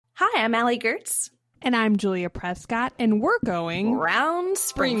Hi, I'm Allie Gertz. And I'm Julia Prescott, and we're going Round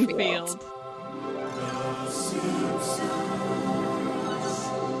Springfield.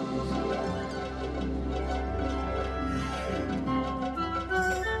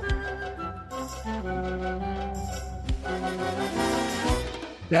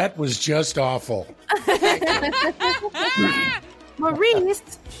 That was just awful. Maurice.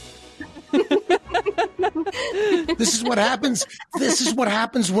 This is what happens. This is what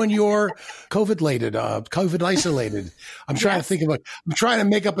happens when you're COVID isolated. I'm trying to think of I'm trying to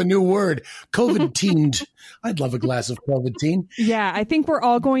make up a new word. COVID-teamed. I'd love a glass of COVID-teen. Yeah, I think we're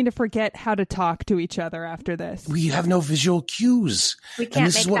all going to forget how to talk to each other after this. We have no visual cues. We can't and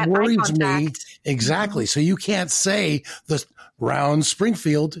this make is what that worries eye contact. me. Exactly. So you can't say the Round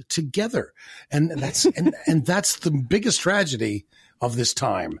Springfield together. And that's and that's the biggest tragedy of this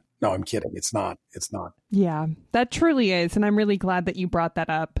time. No, I'm kidding. It's not. It's not. Yeah, that truly is. And I'm really glad that you brought that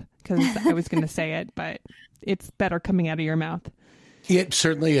up because I was going to say it, but it's better coming out of your mouth. It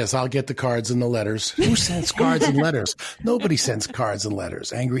certainly is. I'll get the cards and the letters. Who sends cards and letters? Nobody sends cards and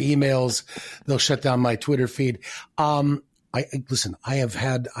letters. Angry emails. They'll shut down my Twitter feed. Listen, I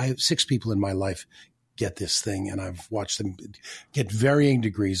have 6 people in my life get this thing, and I've watched them get varying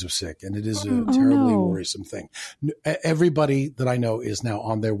degrees of sick, and it is a terribly worrisome thing. Everybody that I know is now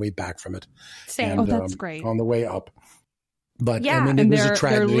on their way back from it. Same. And, that's great. On the way up. But Yeah. and it was a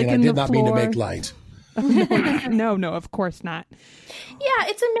tragedy, and I did not mean to make light. No, of course not. Yeah,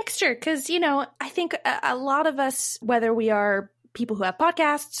 it's a mixture because, I think a lot of us, whether we are people who have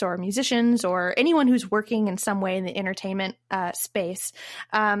podcasts or musicians or anyone who's working in some way in the entertainment space,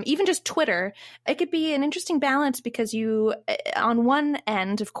 even just Twitter, it could be an interesting balance because you, on one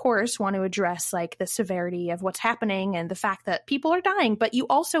end, of course, want to address like the severity of what's happening and the fact that people are dying, but you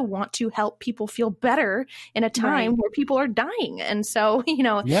also want to help people feel better in a time where people are dying. And so,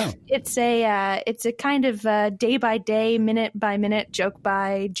 it's a kind of day by day, minute by minute, joke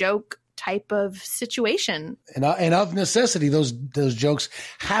by joke type of situation. And of necessity, those jokes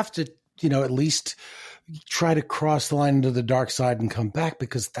have to, at least try to cross the line into the dark side and come back,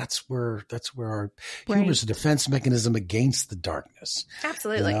 because that's where our humor is a defense mechanism against the darkness.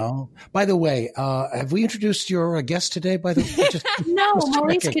 Absolutely. By the way, have we introduced your guest today? By the way, no,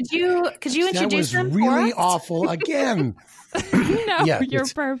 Maurice, could you introduce them? That was really awful again. No, you're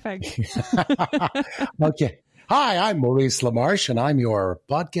perfect. Okay. Hi, I'm Maurice LaMarche, and I'm your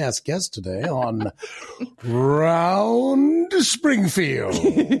podcast guest today on Round Springfield.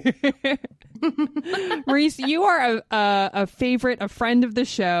 Maurice, you are a favorite, a friend of the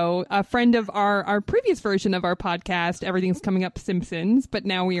show, a friend of our previous version of our podcast, Everything's Coming Up Simpsons, but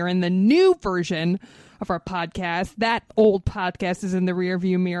now we are in the new version of our podcast. That old podcast is in the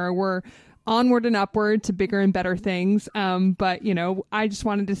rearview mirror. We're onward and upward to bigger and better things. But, I just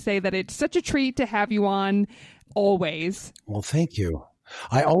wanted to say that it's such a treat to have you on. Always. Well, thank you.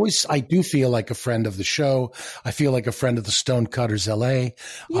 I do feel like a friend of the show. I feel like a friend of the Stonecutters LA.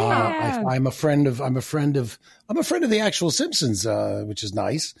 Yeah. I'm a friend of the actual Simpsons, which is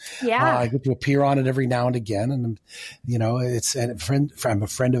nice. Yeah. I get to appear on it every now and again. And, I'm a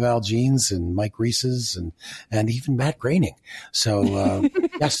friend of Al Jean's and Mike Reese's and even Matt Groening. So,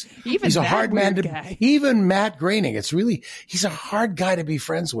 yes, he's a hard man to, even Matt Groening. He's a hard guy to be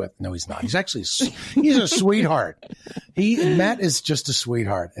friends with. No, he's not. He's actually, he's a sweetheart. Matt is just a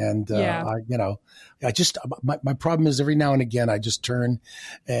sweetheart. And, my problem is every now and again, I just turn,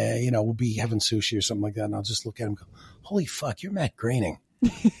 we'll be having sushi or something like that. And I'll just look at him and go, holy fuck, you're Matt Groening.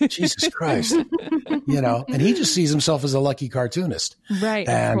 Jesus Christ. And he just sees himself as a lucky cartoonist. Right.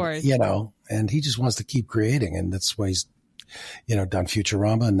 And, of course. And he just wants to keep creating. And that's why he's, done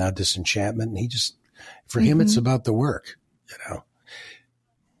Futurama and now Disenchantment. And for him, it's about the work,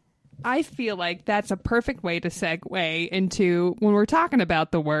 I feel like that's a perfect way to segue into when we're talking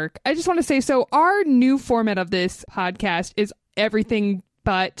about the work. I just want to say, so our new format of this podcast is everything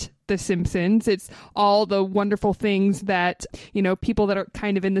but The Simpsons. It's all the wonderful things that, people that are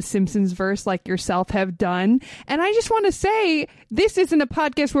kind of in the Simpsons verse like yourself have done. And I just want to say, this isn't a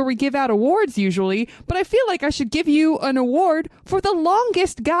podcast where we give out awards usually, but I feel like I should give you an award for the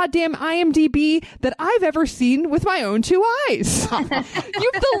longest goddamn IMDb that I've ever seen with my own 2 eyes. You've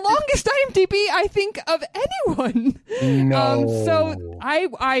the longest IMDb, I think, of anyone. No. So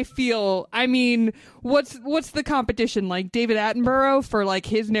I feel, what's the competition? Like David Attenborough for like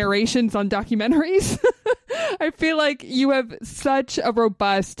his narrations on documentaries? I feel like you have such a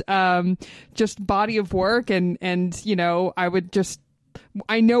robust just body of work and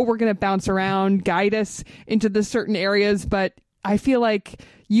I know we're going to bounce around, guide us into the certain areas, but I feel like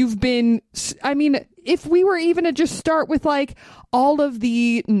you've been, if we were even to just start with like all of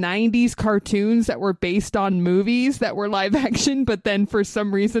the 90s cartoons that were based on movies that were live action, but then for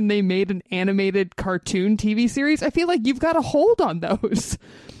some reason they made an animated cartoon TV series, I feel like you've got a hold on those.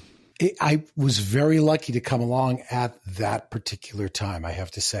 I was very lucky to come along at that particular time, I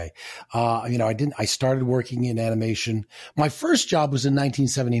have to say. I started working in animation. My first job was in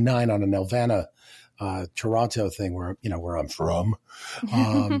 1979 on a Nelvana Toronto thing where I'm from.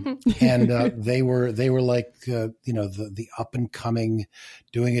 And they were like, the up and coming,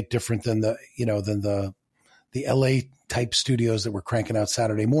 doing it different than the LA type studios that were cranking out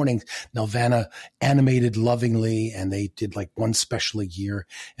Saturday mornings. Nelvana animated lovingly, and they did like one special a year.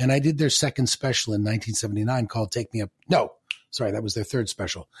 And I did their second special in 1979 called Take Me Up. No, sorry, that was their third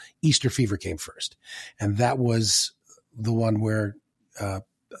special. Easter Fever came first. And that was the one where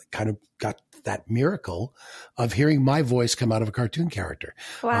kind of got that miracle of hearing my voice come out of a cartoon character.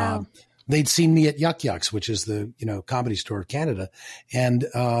 Wow. They'd seen me at Yuck Yucks, which is the comedy store of Canada. And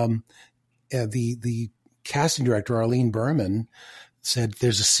the casting director, Arlene Berman, said,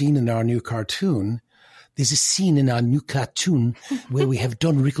 there's a scene in our new cartoon. There's a scene in our new cartoon where we have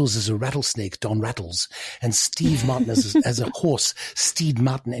Don Rickles as a rattlesnake, Don Rattles, and Steve Martin as a horse, Steve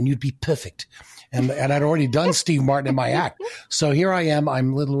Martin, and you'd be perfect. And I'd already done Steve Martin in my act. So here I am.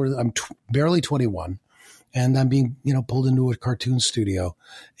 I'm barely 21, and I'm being, pulled into a cartoon studio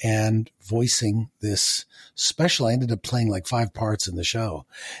and voicing this special. I ended up playing like 5 parts in the show.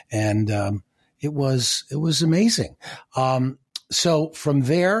 And, it was amazing. So from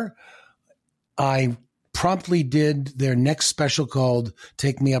there, I promptly did their next special called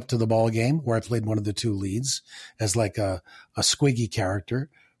Take Me Up to the Ball Game, where I played one of the 2 leads as like a squiggy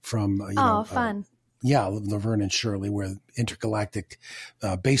character from, fun. Laverne and Shirley, where intergalactic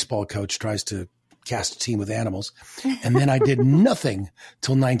baseball coach tries to cast a team with animals. And then I did nothing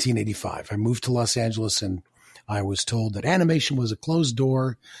till 1985. I moved to Los Angeles, and I was told that animation was a closed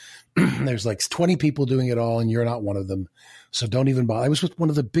door. There's like 20 people doing it all, and you're not one of them. So don't even bother. I was with one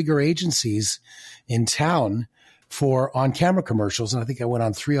of the bigger agencies in town for on-camera commercials, and I think I went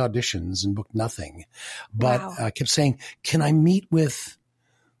on 3 auditions and booked nothing. But Wow. I kept saying, can I meet with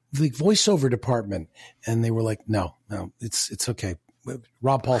the voiceover department? And they were like, no, it's okay.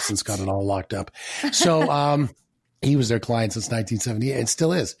 Rob Paulson's got it all locked up. So he was their client since 1978 and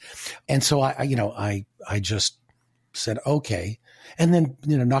still is. And so I just said, okay. And then,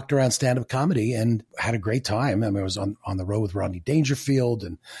 knocked around stand-up comedy and had a great time. I mean, I was on the road with Rodney Dangerfield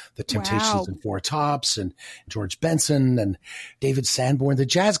and the Temptations and Four Tops and George Benson and David Sanborn. The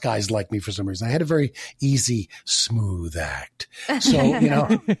jazz guys liked me for some reason. I had a very easy, smooth act.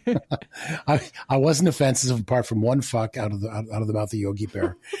 So, I wasn't offensive apart from one fuck out of the mouth of Yogi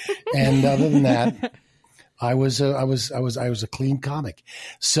Bear. And other than that, I was a clean comic.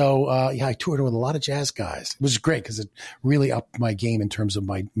 So, I toured with a lot of jazz guys. It was great because it really upped my game in terms of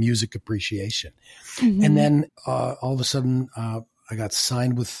my music appreciation. Mm-hmm. And then, all of a sudden, I got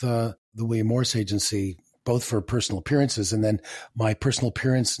signed with, the William Morris Agency, both for personal appearances. And then my personal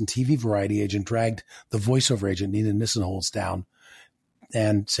appearance and TV variety agent dragged the voiceover agent, Nina Nissenholz, down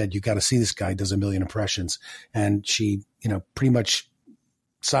and said, you got to see this guy, does 1 million impressions. And she, pretty much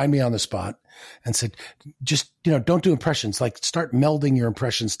signed me on the spot and said, just, don't do impressions, like start melding your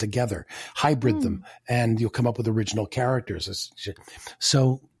impressions together, hybrid them, and you'll come up with original characters.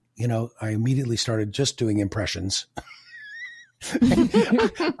 So, I immediately started just doing impressions.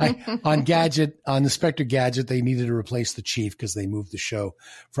 On Inspector Gadget, they needed to replace the chief because they moved the show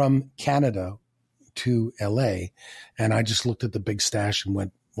from Canada to LA. And I just looked at the big stash and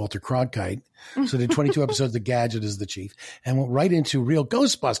went, Walter Cronkite. So did 22 episodes of Gadget as the chief and went right into Real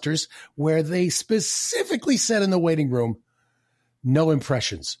Ghostbusters, where they specifically said in the waiting room, no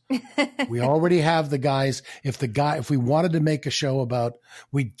impressions. We already have the guys. If we wanted to make a show about,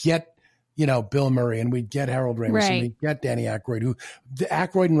 we'd get, Bill Murray and we'd get Harold Ramis right. and we'd get Danny Aykroyd,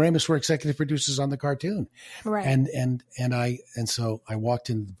 Aykroyd and Ramis were executive producers on the cartoon. Right. And so I walked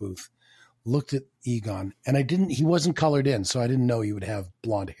into the booth, looked at Egon, and he wasn't colored in, so I didn't know he would have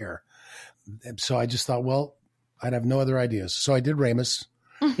blonde hair. So I just thought, well, I'd have no other ideas. So I did Ramis.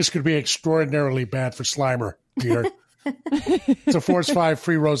 This could be extraordinarily bad for Slimer, Peter. It's a Force 5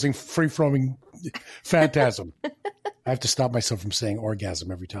 free-roaming phantasm. I have to stop myself from saying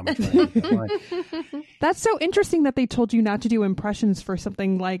orgasm every time I try to make that line. That's so interesting that they told you not to do impressions for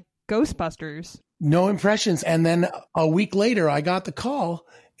something like Ghostbusters. No impressions. And then a week later, I got the call,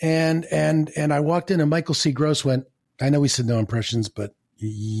 and I walked in, and Michael C. Gross went, I know we said no impressions, but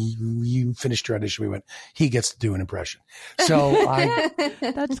you finished your audition. We went, he gets to do an impression. So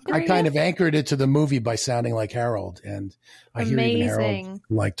That's great. I kind of anchored it to the movie by sounding like Harold. And I hear even Harold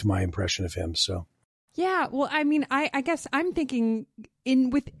liked my impression of him. So Yeah, well, I mean, I guess I'm thinking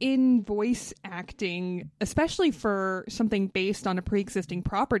within voice acting, especially for something based on a pre-existing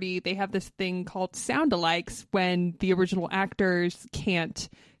property, they have this thing called sound-alikes when the original actors can't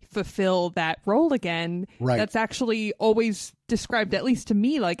fulfill that role again. Right. That's actually always described, at least to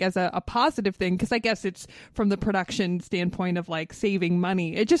me, like as a positive thing, because I guess it's from the production standpoint of like saving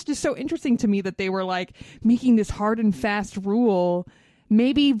money. It just is so interesting to me that they were like making this hard and fast rule.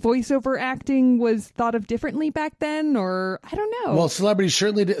 Maybe voiceover acting was thought of differently back then, or I don't know. Well, celebrities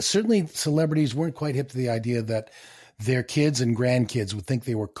certainly celebrities weren't quite hip to the idea that their kids and grandkids would think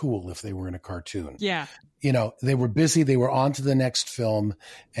they were cool if they were in a cartoon. Yeah. You know, they were busy. They were on to the next film.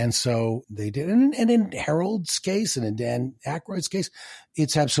 And so they did. And in Harold's case and in Dan Aykroyd's case,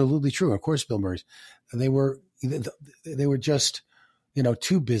 it's absolutely true. Of course, Bill Murray's, they were just, you know,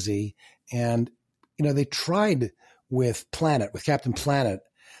 too busy. And, you know, they tried with Captain Planet,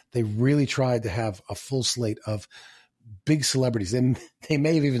 they really tried to have a full slate of big celebrities. And they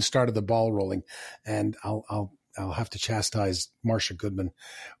may have even started the ball rolling. And I'll have to chastise Marcia Goodman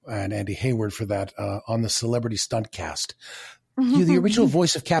and Andy Hayward for that on the Celebrity Stunt Cast. The original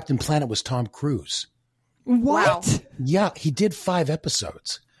voice of Captain Planet was Tom Cruise. What? Wow. Yeah, he did 5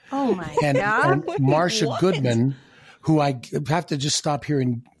 episodes. Oh my And God. Marcia Goodman, who I have to just stop here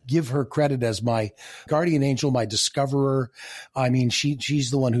and give her credit as my guardian angel, my discoverer. I mean, she's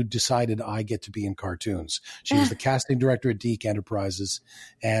the one who decided I get to be in cartoons. She was the casting director at Deke Enterprises,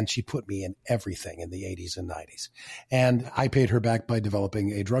 and she put me in everything in the 80s and 90s. And I paid her back by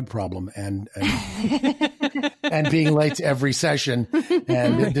developing a drug problem and being late to every session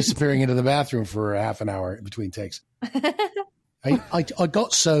and disappearing into the bathroom for a half an hour between takes. I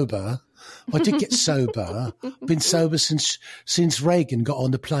got sober. I did get sober. Been sober since Reagan got on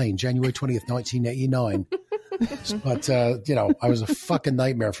the plane, January 20th, 1989. But, you know, I was a fucking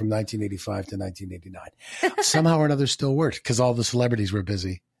nightmare from 1985 to 1989. Somehow or another still worked because all the celebrities were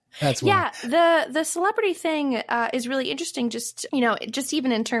busy. That's why. Yeah, the celebrity thing is really interesting. Just, you know, just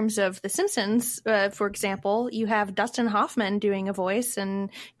even in terms of The Simpsons, for example, you have Dustin Hoffman doing a voice and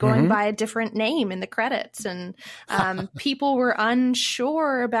going by a different name in the credits. And people were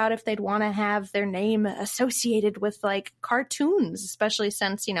unsure about if they'd want to have their name associated with like cartoons, especially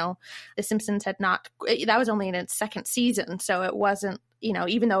since, you know, The Simpsons that was only in its 2nd season. So it wasn't, you know,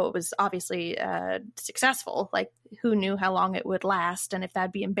 even though it was obviously successful, like who knew how long it would last and if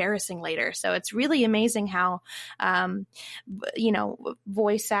that'd be embarrassing later. So it's really amazing how, you know,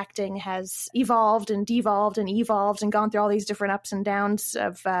 voice acting has evolved and devolved and evolved and gone through all these different ups and downs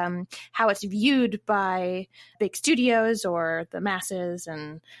of how it's viewed by big studios or the masses.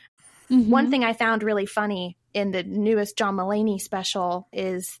 And one thing I found really funny in the newest John Mulaney special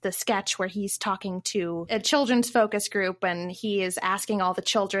is the sketch where he's talking to a children's focus group and he is asking all the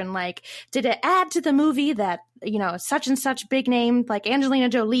children, like, did it add to the movie that, you know, such and such big name, like Angelina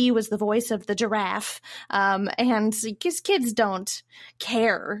Jolie was the voice of the giraffe. And his kids don't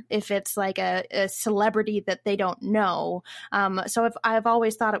care if it's like a celebrity that they don't know. So I've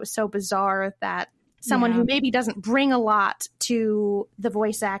always thought it was so bizarre that someone who maybe doesn't bring a lot to the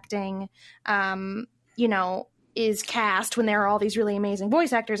voice acting, you know, is cast when there are all these really amazing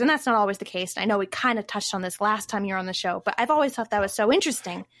voice actors. And that's not always the case. I know we kind of touched on this last time you were on the show, but I've always thought that was so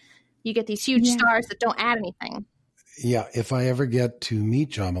interesting. You get these huge stars that don't add anything. Yeah, if I ever get to meet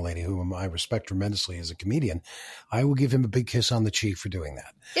John Mulaney, whom I respect tremendously as a comedian, I will give him a big kiss on the cheek for doing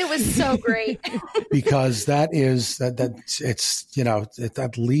that. It was so great. Because it's, you know,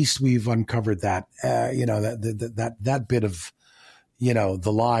 at least we've uncovered that, you know, that bit of, you know,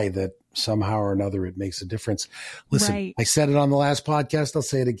 the lie that somehow or another it makes a difference. Listen, I said it on the last podcast. I'll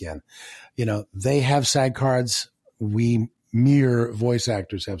say it again. You know, they have SAG cards. We mere voice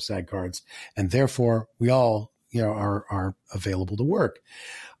actors have SAG cards, and therefore we all, you know, are available to work.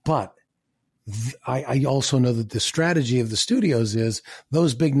 But I also know that the strategy of the studios is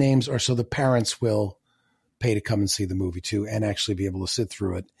those big names are so the parents will pay to come and see the movie too, and actually be able to sit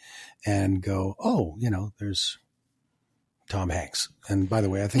through it and go, oh, you know, there's Tom Hanks. And by the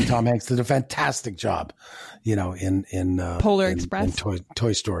way, I think Tom Hanks did a fantastic job, you know, in Polar Express, in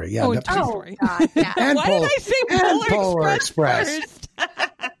Toy Story. Yeah. Toy Story. God, yeah. And Why did I say Polar Express first?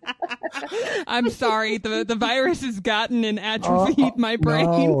 I'm sorry. The virus has gotten and atrophied my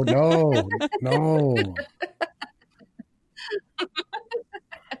brain. No.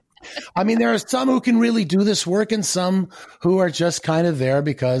 I mean, there are some who can really do this work and some who are just kind of there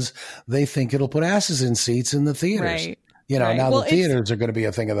because they think it'll put asses in seats in the theaters. Right. You know, Right. now Well, the theaters are going to be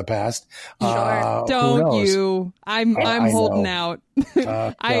a thing of the past. Sure. Who Don't knows? you? I'm holding out.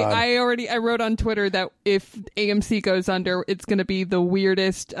 God. I wrote on Twitter that if AMC goes under, it's going to be the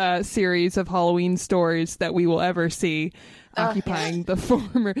weirdest series of Halloween stories that we will ever see, occupying the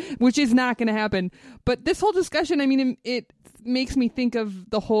former, which is not going to happen. But this whole discussion, I mean, it makes me think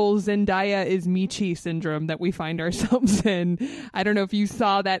of the whole Zendaya is Michi syndrome that we find ourselves in. I don't know if you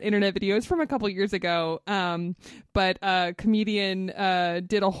saw that internet video. It's from a couple years ago. But a comedian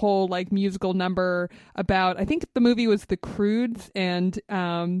did a whole like musical number about, I think the movie was The Croods, and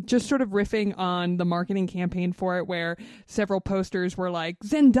just sort of riffing on the marketing campaign for it, where several posters were like,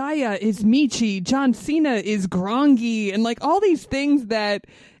 Zendaya is Michi, John Cena is Grongi, and like all these things that,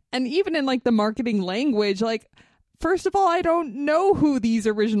 and even in like the marketing language, like, first of all, I don't know who these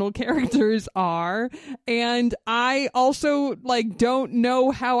original characters are. And I also like don't know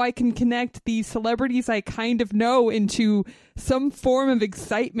how I can connect these celebrities I kind of know into some form of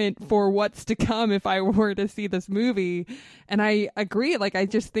excitement for what's to come if I were to see this movie. And I agree. Like, I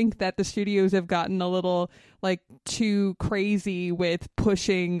just think that the studios have gotten a little like too crazy with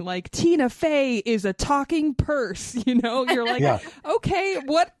pushing like Tina Fey is a talking purse, you know. You're like, okay,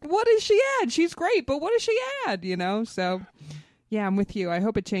 what does she add? She's great, but what does she add, you know? So yeah, I'm with you. I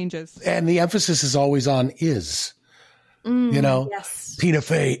hope it changes. And the emphasis is always on is. You know, yes. Tina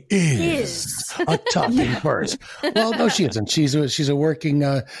Fey is a talking purse. Well, no, she isn't. She's a working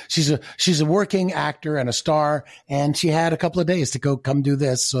she's a working actor and a star, and she had a couple of days to come do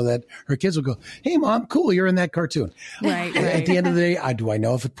this so that her kids will go, "Hey, Mom, cool, you're in that cartoon." Right. At the end of the day, I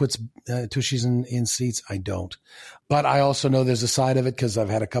know if it puts tushies in seats. I don't, but I also know there's a side of it because I've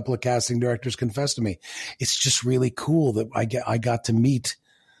had a couple of casting directors confess to me. It's just really cool that I got to meet,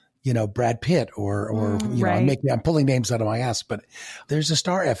 you know, Brad Pitt or you know, I'm pulling names out of my ass, but there's a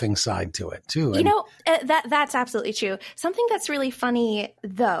star effing side to it too. You know, that's absolutely true. Something that's really funny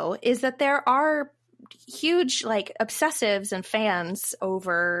though is that there are huge like obsessives and fans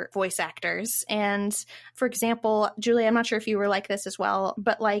over voice actors. And for example, Julie, I'm not sure if you were like this as well,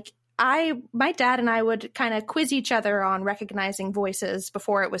 but like my dad and I would kind of quiz each other on recognizing voices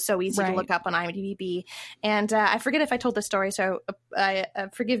before it was so easy to look up on IMDb. And I forget if I told this story, so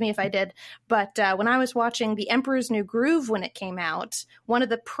forgive me if I did. But when I was watching The Emperor's New Groove when it came out, one of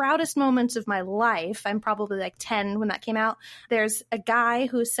the proudest moments of my life, I'm probably like 10 when that came out, there's a guy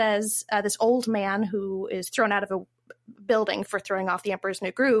who says, this old man who is thrown out of a building for throwing off The Emperor's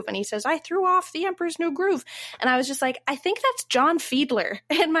New Groove, and he says, "I threw off The Emperor's New Groove," and I was just like, I think that's John Fiedler.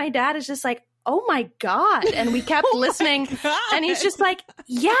 And my dad is just like, "Oh my God." And we kept listening, and he's just like,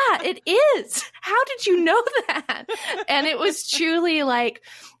 "Yeah, it is. How did you know that?" And it was truly like,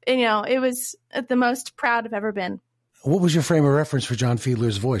 you know, it was the most proud I've ever been. What was your frame of reference for John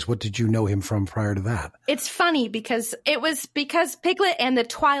Fiedler's voice? What did you know him from prior to that? It's funny because Piglet and the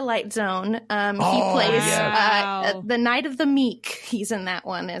Twilight Zone, he plays the Night of the Meek. He's in that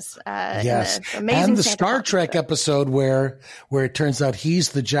one as yes, amazing and the Santa Star Claus Trek episode where it turns out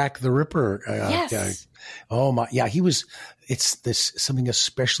he's the Jack the Ripper. Guy. Oh my, yeah, he was. It's something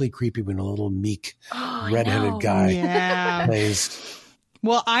especially creepy when a little meek redheaded guy plays.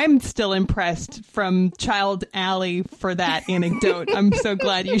 Well, I'm still impressed from Child Alley for that anecdote. I'm so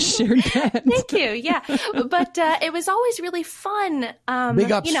glad you shared that. Thank you. Yeah. But it was always really fun.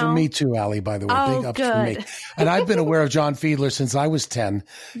 Big ups for me too, Allie, by the way. Big ups for me. And I've been aware of John Fiedler since I was 10.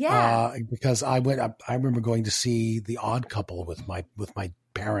 Yeah. Because I remember going to see The Odd Couple with my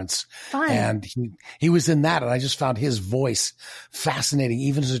parents. Fun. And he was in that, and I just found his voice fascinating.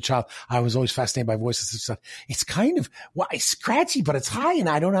 Even as a child, I was always fascinated by voices. It's kind of it's scratchy, but it's high, and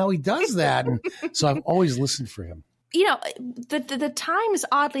I don't know how he does that. And so I've always listened for him. You know, the times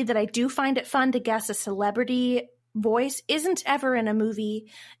oddly that I do find it fun to guess a celebrity voice isn't ever in a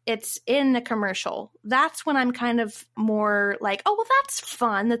movie. It's in a commercial. That's when I'm kind of more like, oh, well, that's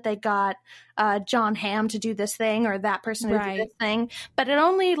fun that they got John Hamm to do this thing or that person to do this thing. But it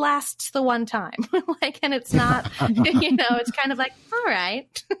only lasts the one time. And it's not, you know, it's kind of like, all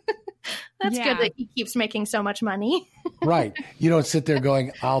right. That's good that he keeps making so much money. Right. You don't sit there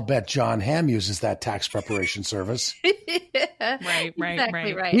going, I'll bet John Hamm uses that tax preparation service. Right.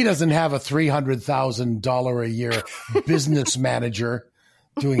 He doesn't have a $300,000 a year business manager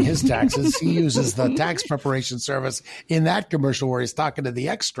doing his taxes. He uses the tax preparation service in that commercial where he's talking to the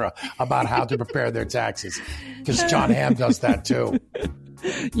extra about how to prepare their taxes, because John Hamm does that too.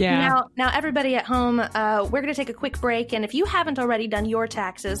 Yeah. Now, everybody at home, we're going to take a quick break. And if you haven't already done your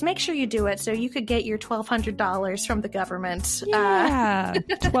taxes, make sure you do it so you could get your $1,200 from the government. Yeah.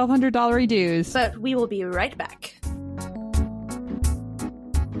 $1,200 dues. But we will be right back.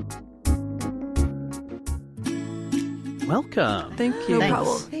 Welcome. Thank you. No Thanks.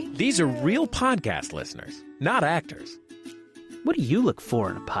 problem. These are real podcast listeners, not actors. What do you look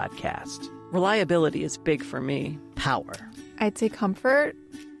for in a podcast? Reliability is big for me. Power. I'd say comfort.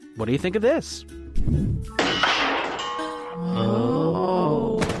 What do you think of this?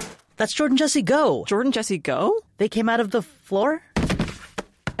 Oh. That's Jordan Jesse Go. Jordan Jesse Go? They came out of the floor?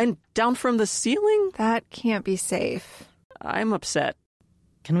 And down from the ceiling? That can't be safe. I'm upset.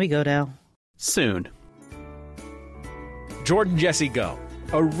 Can we go now? Soon. Jordan Jesse Go,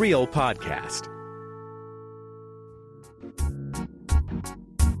 a real podcast.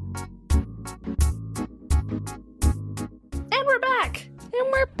 And we're back.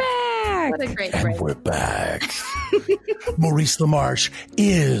 And we're back. What a great And break. we're back. Maurice LaMarche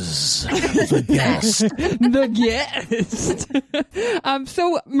is the guest. The guest.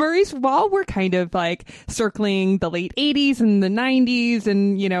 So, Maurice, while we're kind of like circling the late 80s and the 90s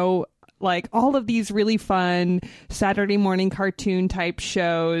and, you know, like all of these really fun Saturday morning cartoon type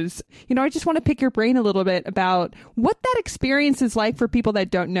shows, you know, I just want to pick your brain a little bit about what that experience is like for people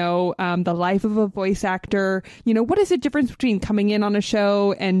that don't know the life of a voice actor. You know, what is the difference between coming in on a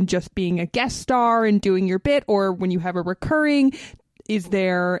show and just being a guest star and doing your bit, or when you have a recurring? Is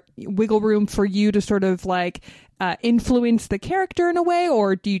there wiggle room for you to sort of like influence the character in a way,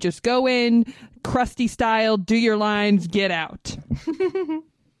 or do you just go in, Krusty style, do your lines, get out?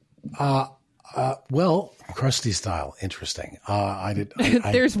 Well, Krusty style, interesting.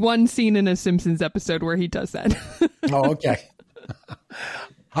 There's one scene in a Simpsons episode where he does that. Oh, okay.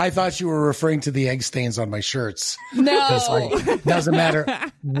 I thought you were referring to the egg stains on my shirts. No. Doesn't matter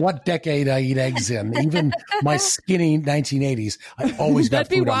what decade I eat eggs in, even my skinny 1980s, I always got That'd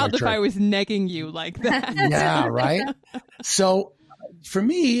be food on my wild if shirt. I was negging you like that. Yeah, right. So for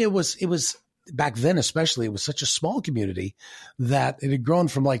me, it was back then, especially, it was such a small community that it had grown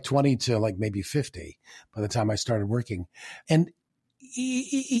from like 20 to like maybe 50 by the time I started working. And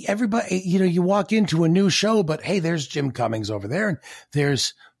everybody, you know, you walk into a new show, but hey, there's Jim Cummings over there, and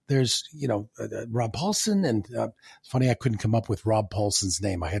there's you know, Rob Paulson, and it's funny I couldn't come up with Rob Paulson's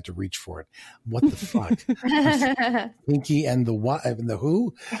name. I had to reach for it. What the fuck? Pinky and the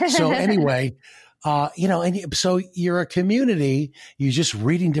Who. So anyway, you know, and so you're a community. You're just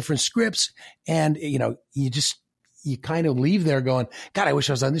reading different scripts, and you know, you kind of leave there going, God, I wish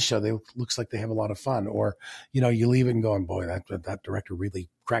I was on this show. They looks like they have a lot of fun. Or, you know, you leave it and going, boy, that director really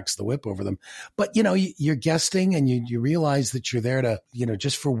cracks the whip over them. But, you know, you're guesting, and you realize that you're there to, you know,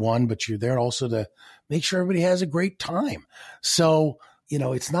 just for one, but you're there also to make sure everybody has a great time. So, you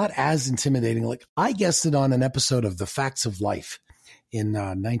know, it's not as intimidating. Like I guested on an episode of The Facts of Life in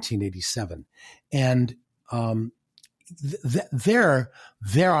 1987. And,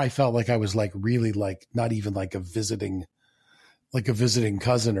 there I felt like I was like really like not even like a visiting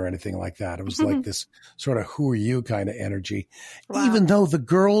cousin or anything like that. It was like this sort of who are you kind of energy. Wow. Even though the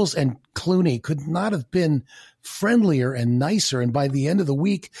girls and Clooney could not have been friendlier and nicer. And by the end of the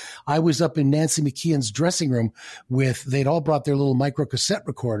week, I was up in Nancy McKeon's dressing room they'd all brought their little micro cassette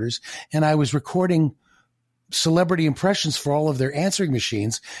recorders, and I was recording celebrity impressions for all of their answering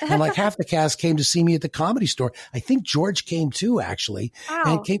machines. And like half the cast came to see me at the Comedy Store. I think George came too, actually. Wow.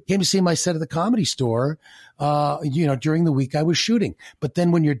 And came to see my set at the Comedy Store, you know, during the week I was shooting. But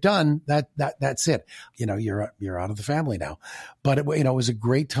then when you're done, that's it. You know, you're out of the family now. But it, you know, it was a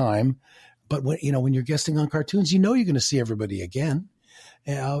great time. But when you're guesting on cartoons, you know, you're going to see everybody again,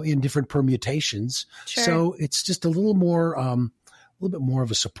 in different permutations. Sure. So it's just a little bit more of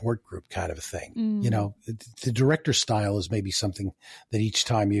a support group kind of a thing. You know, the director style is maybe something that each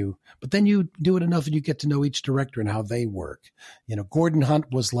time but then you do it enough and you get to know each director and how they work. You know, Gordon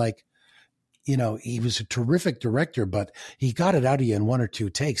Hunt was like, you know, he was a terrific director, but he got it out of you in one or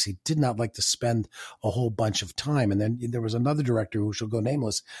two takes. He did not like to spend a whole bunch of time. And then there was another director who shall go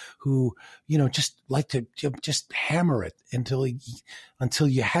nameless, who, you know, just liked to just hammer it until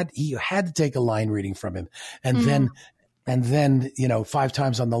you had to take a line reading from him. And then, you know, 5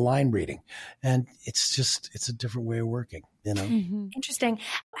 times on the line reading. And it's a different way of working, you know? Mm-hmm. Interesting.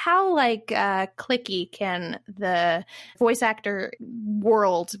 How cliquey can the voice actor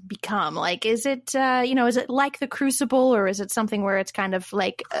world become? Like, is it, is it like the Crucible, or is it something where it's kind of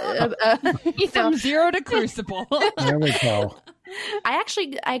like, from zero to Crucible? There we go.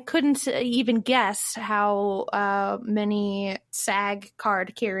 I couldn't even guess how many SAG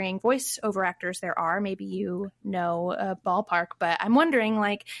card carrying voiceover actors there are. Maybe you know a ballpark, but I'm wondering,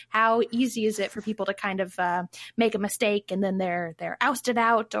 like, how easy is it for people to kind of make a mistake and then they're ousted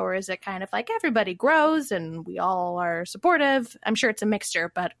out, or is it kind of like everybody grows and we all are supportive? I'm sure it's a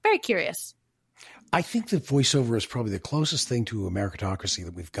mixture, but very curious. I think that voiceover is probably the closest thing to a meritocracy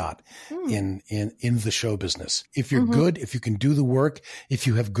that we've got in the show business. If you're good, if you can do the work, if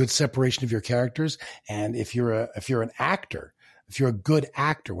you have good separation of your characters, and if you're an actor, if you're a good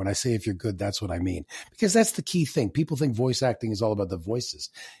actor, when I say if you're good, that's what I mean, because that's the key thing. People think voice acting is all about the voices.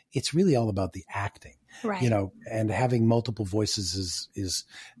 It's really all about the acting, Right. and having multiple voices is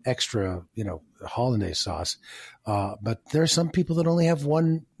extra, hollandaise sauce. But there are some people that only have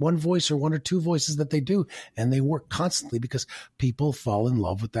one voice or one or two voices that they do, and they work constantly because people fall in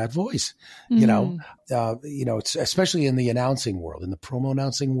love with that voice. It's especially in the announcing world, in the promo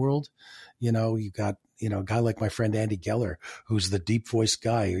announcing world. You got a guy like my friend Andy Geller, who's the deep voice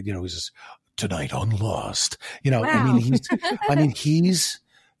guy. Who's just, tonight on Lost. Wow. He's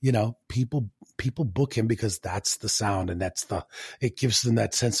people book him because that's the sound, and it gives them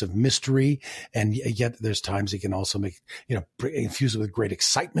that sense of mystery. And yet there's times he can also infuse it with great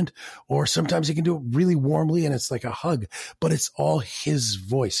excitement, or sometimes he can do it really warmly and it's like a hug, but it's all his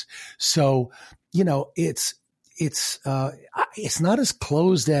voice. So, it's not as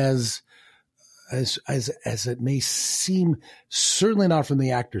closed as it may seem, certainly not from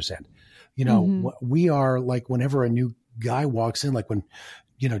the actor's end. We are like, whenever a new guy walks in, like when,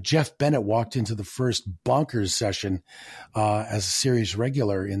 Jeff Bennett walked into the first Bonkers session as a series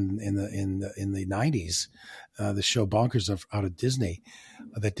regular in the 90s, the show Bonkers out of Disney,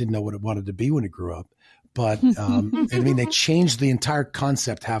 that didn't know what it wanted to be when it grew up. But they changed the entire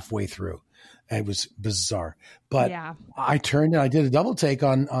concept halfway through. It was bizarre. But yeah. I turned and I did a double take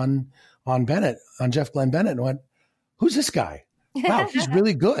on Bennett, on Jeff Glenn Bennett, and went, "Who's this guy? Wow, he's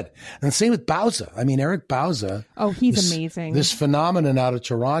really good." And the same with Bauza. Eric Bauza. Oh, he's amazing. This phenomenon out of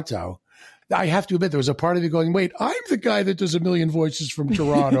Toronto. I have to admit, there was a part of me going, wait, I'm the guy that does a million voices from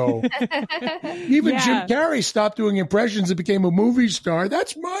Toronto. Even Jim Carrey stopped doing impressions and became a movie star.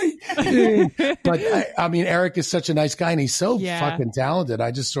 That's my thing. But Eric is such a nice guy, and he's so fucking talented.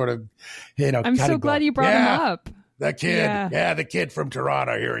 I just sort of, I'm so glad you brought him up. The kid, the kid from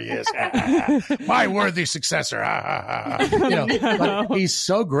Toronto. Here he is, my worthy successor. But he's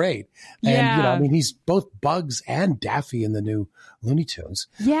so great, and he's both Bugs and Daffy in the new Looney Tunes.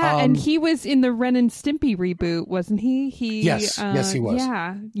 Yeah, and he was in the Ren and Stimpy reboot, wasn't he? Yes, he was.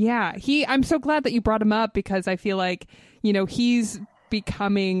 Yeah. I'm so glad that you brought him up, because I feel like he's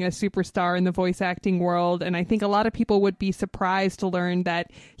becoming a superstar in the voice acting world, and I think a lot of people would be surprised to learn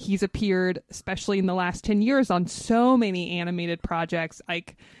that he's appeared, especially in the last 10 years, on so many animated projects.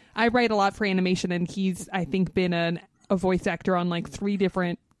 Like, I write a lot for animation, and he's, I think, been a voice actor on like 3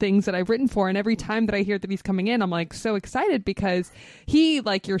 different things that I've written for, and every time that I hear that he's coming in, I'm like so excited, because he,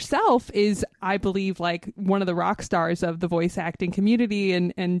 like yourself, is, I believe, like one of the rock stars of the voice acting community,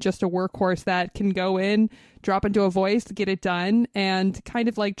 and just a workhorse that can go in, drop into a voice, get it done, and kind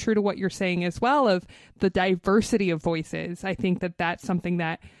of like true to what you're saying as well of the diversity of voices. I think that that's something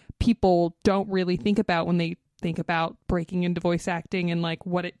that people don't really think about when they think about breaking into voice acting, and like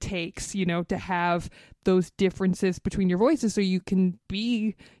what it takes, to have those differences between your voices so you can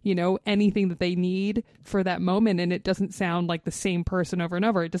be, anything that they need for that moment. And it doesn't sound like the same person over and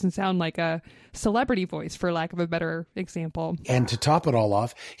over. It doesn't sound like a celebrity voice, for lack of a better example. And to top it all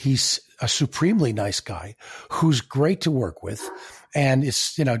off, he's a supremely nice guy who's great to work with. And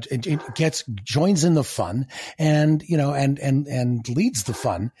it's, joins in the fun, and, and leads the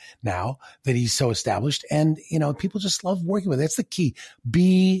fun now that he's so established. And, people just love working with it. That's the key.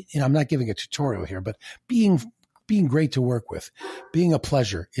 I'm not giving a tutorial here, but being great to work with, being a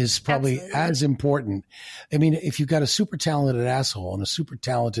pleasure is probably as important. If you've got a super talented asshole and a super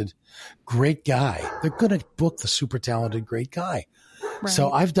talented great guy, they're going to book the super talented great guy. Right.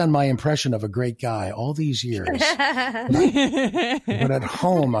 So I've done my impression of a great guy all these years. But at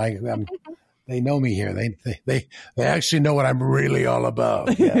home, they know me here. They actually know what I'm really all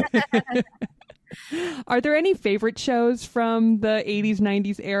about. Yeah. Are there any favorite shows from the 80s,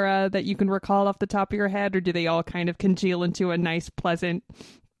 90s era that you can recall off the top of your head, or do they all kind of congeal into a nice, pleasant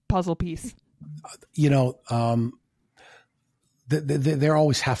puzzle piece? There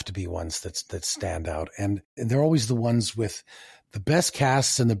always have to be ones that stand out, and they're always the ones with the best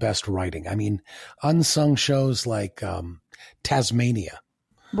casts and the best writing. Unsung shows like Tasmania,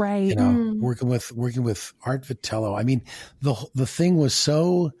 right? Working with Art Vitello. The thing was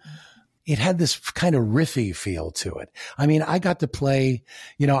so. It had this kind of riffy feel to it. I got to play.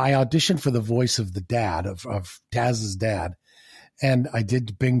 I auditioned for the voice of the dad of Taz's dad, and I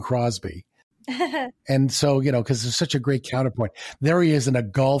did Bing Crosby. And so, because there's such a great counterpoint. There he is in a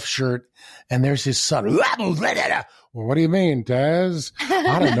golf shirt, and there's his son. Well, what do you mean, Taz?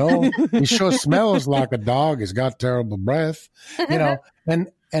 I don't know. He sure smells like a dog. He's got terrible breath, and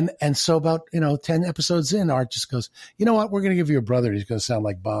And so about, 10 episodes in, Art just goes, you know what? We're going to give you a brother. He's going to sound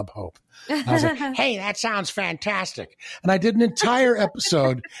like Bob Hope. And I was like, hey, that sounds fantastic. And I did an entire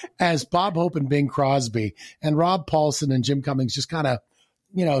episode as Bob Hope and Bing Crosby, and Rob Paulson and Jim Cummings just kind of,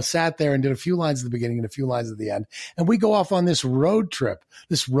 sat there and did a few lines at the beginning and a few lines at the end. And we go off on this road trip,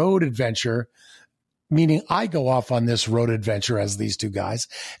 this road adventure, meaning I go off on this road adventure as these two guys.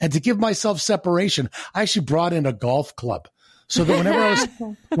 And to give myself separation, I actually brought in a golf club. So that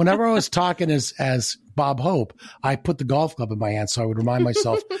whenever I was talking as Bob Hope, I put the golf club in my hand so I would remind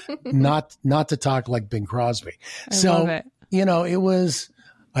myself not to talk like Bing Crosby. I love it. It was,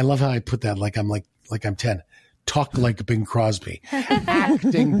 I love how I put that like I'm 10. Talk like Bing Crosby.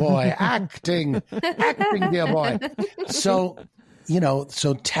 Acting, boy, acting, dear boy. So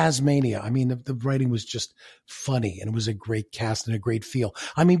Tasmania, I mean, the writing was just funny, and it was a great cast and a great feel.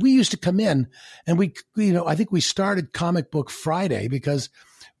 I mean, we used to come in and I think we started Comic Book Friday because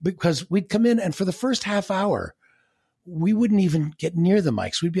we'd come in, and for the first half hour, we wouldn't even get near the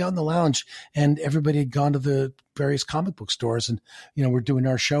mics. We'd be out in the lounge, and everybody had gone to the various comic book stores, and, we're doing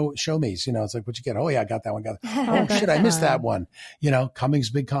our show me's, it's like, what'd you get? Oh yeah, I got that one. Oh shit, I missed that one. Cummings,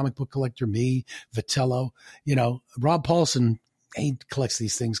 big comic book collector, me, Vitello, Rob Paulson, he collects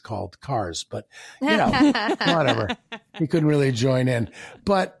these things called cars, but whatever. He couldn't really join in,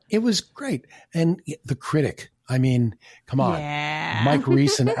 but it was great. And the critic, I mean, come on, Mike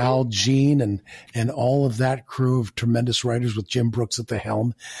Reese and Al Jean and all of that crew of tremendous writers with Jim Brooks at the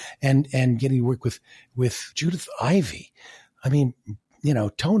helm, and getting to work with Judith Ivey. I mean,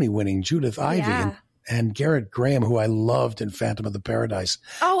 Tony winning Judith Ivey and Garrett Graham, who I loved in Phantom of the Paradise.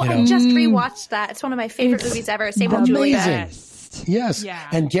 Oh, I just rewatched that. It's one of my favorite movies ever. Same with Julia. Yes. Yeah.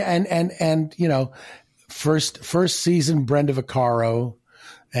 And first season, Brenda Vaccaro,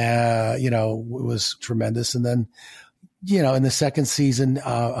 was tremendous. And then, in the second season,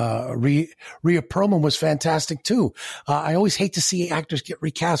 Rhea Perlman was fantastic too. I always hate to see actors get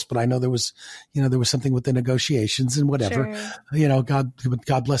recast, but I know there was something with the negotiations and whatever. Sure.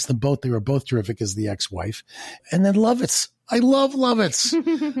 God bless them both. They were both terrific as the ex-wife. And then Lovitz. I love Lovitz.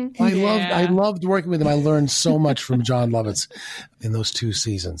 I loved working with him. I learned so much from John Lovitz in those 2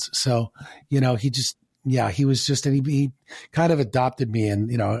 seasons. So, he was just, and he kind of adopted me.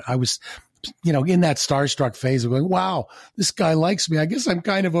 And, I was, in that starstruck phase of going, wow, this guy likes me. I guess I'm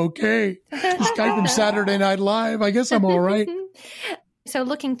kind of okay. This guy from Saturday Night Live, I guess I'm all right. So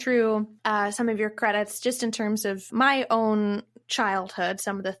looking through some of your credits, just in terms of my own childhood,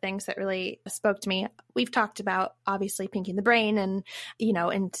 some of the things that really spoke to me. We've talked about, obviously, Pinky and the Brain and,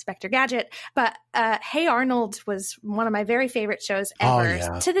 Inspector Gadget, but Hey Arnold was one of my very favorite shows ever. Oh,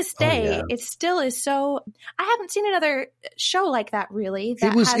 yeah. To this day, it still is so, I haven't seen another show like that, really.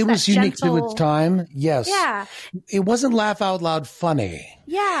 It was unique to its time. Yes. Yeah. It wasn't laugh out loud funny.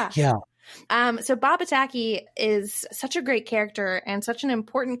 Yeah. Yeah. So Bob Bataki is such a great character and such an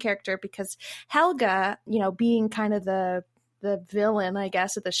important character because Helga, being kind of the villain, I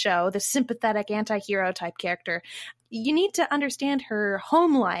guess, of the show, the sympathetic anti-hero type character, you need to understand her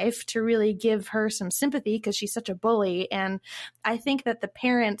home life to really give her some sympathy because she's such a bully. And I think that the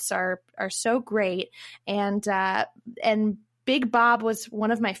parents are so great. And Big Bob was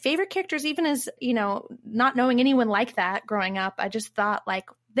one of my favorite characters, even as, not knowing anyone like that growing up. I just thought, like,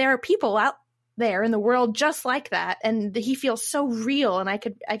 there are people out there in the world just like that. And he feels so real. And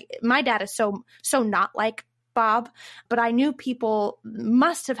my dad is so not like Bob, but I knew people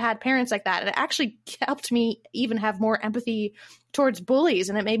must have had parents like that. And it actually helped me even have more empathy towards bullies.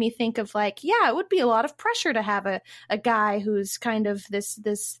 And it made me think of it would be a lot of pressure to have a guy who's kind of this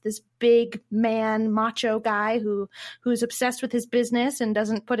big man, macho guy who's obsessed with his business and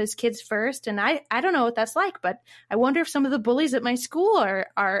doesn't put his kids first. And I don't know what that's like, but I wonder if some of the bullies at my school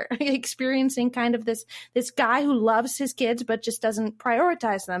are experiencing kind of this guy who loves his kids, but just doesn't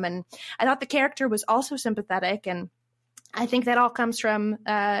prioritize them. And I thought the character was also sympathetic, and I think that all comes from,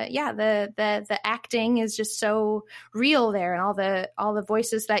 the acting is just so real there, and all the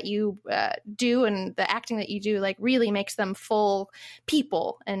voices that you do and the acting that you do, really makes them full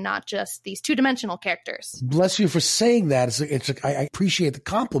people and not just these 2-dimensional characters. Bless you for saying that. I appreciate the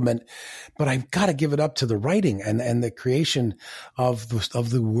compliment, but I've got to give it up to the writing and the creation of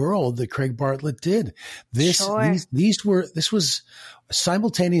the world that Craig Bartlett did. This was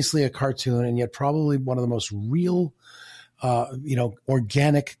simultaneously a cartoon and yet probably one of the most real,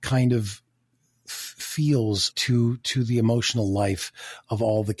 organic kind of feels to the emotional life of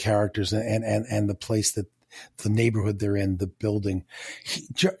all the characters and the place that the neighborhood they're in, the building.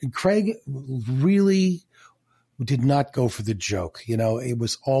 Craig really did not go for the joke. It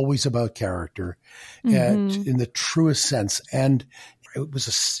was always about character in the truest sense. And it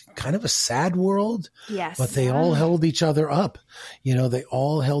was kind of a sad world. Yes. But they all held each other up. They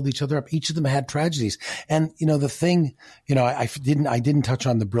all held each other up. Each of them had tragedies. And, the thing, I didn't touch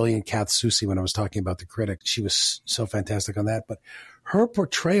on the brilliant Kath Soucie when I was talking about The Critic. She was so fantastic on that. But her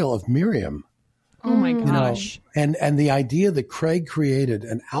portrayal of Miriam, Oh my gosh. and the idea that Craig created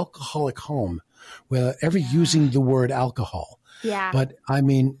an alcoholic home without ever using the word alcohol. Yeah. But I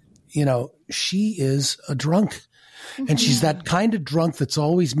mean, she is a drunk. And she's that kind of drunk that's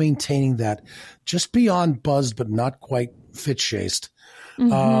always maintaining that just beyond buzzed, but not quite fit-chased.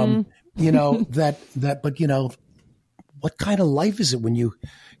 But what kind of life is it when you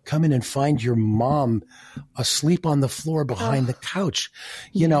come in and find your mom asleep on the floor behind the couch?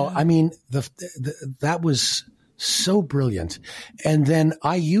 I mean, that was so brilliant. And then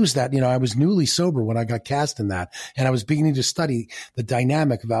I used that, I was newly sober when I got cast in that, and I was beginning to study the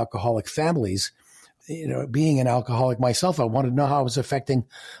dynamic of alcoholic families. Being an alcoholic myself, I wanted to know how it was affecting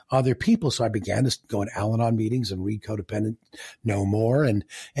other people. So I began to go to Al-Anon meetings and read Codependent No More. And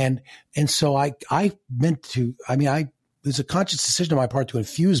so I meant to, there's a conscious decision on my part to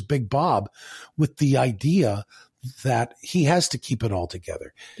infuse Big Bob with the idea that he has to keep it all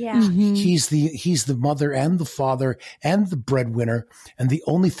together. Yeah. Mm-hmm. He's the mother and the father and the breadwinner. And the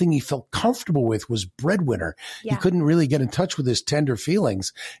only thing he felt comfortable with was breadwinner. Yeah. He couldn't really get in touch with his tender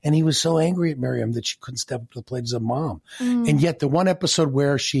feelings. And he was so angry at Miriam that she couldn't step up to the plate as a mom. And yet the one episode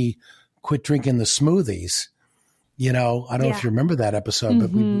where she quit drinking the smoothies, I don't know if you remember that episode, but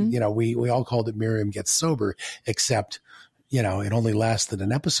we all called it Miriam Gets Sober, except it only lasted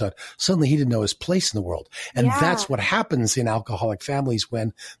an episode. Suddenly he didn't know his place in the world. And that's what happens in alcoholic families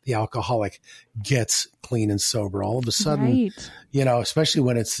when the alcoholic gets clean and sober. All of a sudden, especially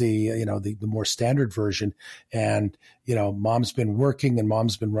when it's the more standard version, and, mom's been working and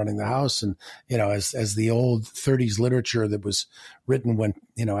mom's been running the house. And, as the old 30s literature that was written when,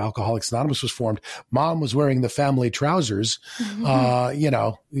 Alcoholics Anonymous was formed, mom was wearing the family trousers.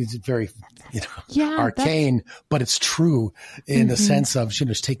 It's very, arcane, but it's true in the sense of,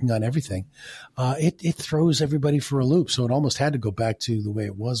 just taking on everything. It throws everybody for a loop. So it almost had to go back to the way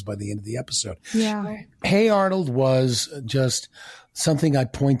it was by the end of the episode. Yeah. Hey Arnold was just something I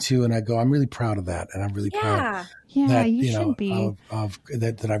point to and I go, I'm really proud of that. And I'm really proud that, you should be. Of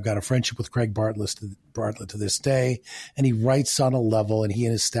that I've got a friendship with Craig Bartlett to this day. And he writes on a level, and he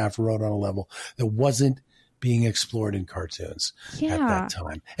and his staff wrote on a level that wasn't being explored in cartoons at that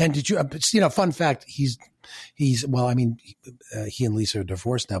time. And did you, fun fact, he and Lisa are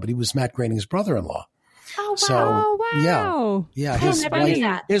divorced now, but he was Matt Groening's brother-in-law. Oh, wow. So, yeah.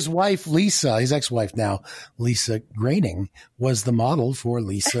 His wife, Lisa, his ex-wife now, Lisa Groening, was the model for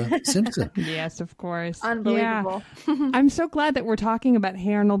Lisa Simpson. Yes, of course. Unbelievable. Yeah. I'm so glad that we're talking about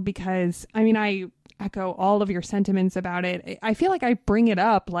Hey Arnold, because, I echo all of your sentiments about it. I feel like I bring it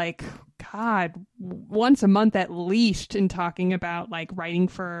up once a month at least in talking about writing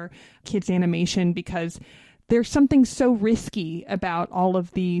for kids animation, because there's something so risky about all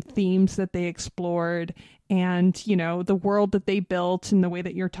of the themes that they explored, and, the world that they built and the way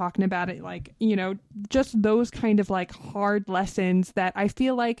that you're talking about it, just those kind of hard lessons that I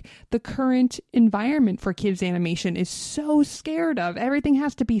feel like the current environment for kids animation is so scared of. Everything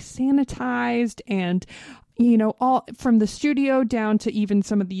has to be sanitized, and all from the studio down to even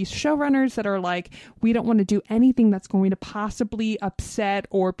some of these showrunners that are we don't want to do anything that's going to possibly upset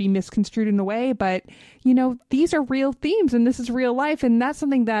or be misconstrued in a way. But, these are real themes and this is real life. And that's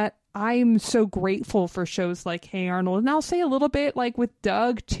something that I'm so grateful for shows like Hey Arnold. And I'll say a little bit with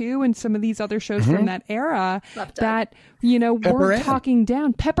Doug too, and some of these other shows from that era that, weren't talking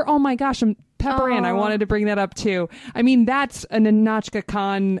down. Oh my gosh, Pepper Ann, I wanted to bring that up too. That's an Anachka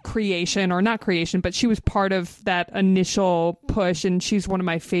Khan creation, or not creation, but she was part of that initial push, and she's one of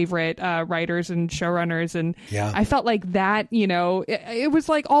my favorite writers and showrunners. And I felt like that, it was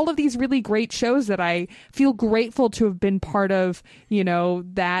all of these really great shows that I feel grateful to have been part of,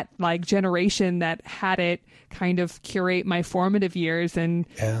 that generation that had it kind of curate my formative years, and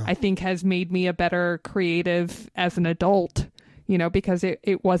I think has made me a better creative as an adult. Because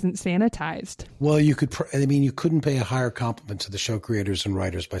it wasn't sanitized. Well, you couldn't pay a higher compliment to the show creators and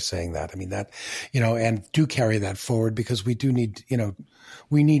writers by saying that. And do carry that forward, because we do need,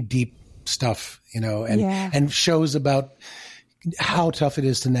 we need deep stuff, and shows about how tough it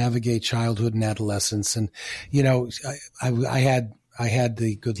is to navigate childhood and adolescence. And, I had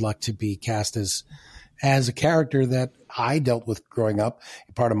the good luck to be cast as a character that I dealt with growing up,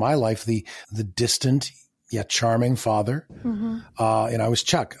 part of my life, the distant, yet charming father. And I was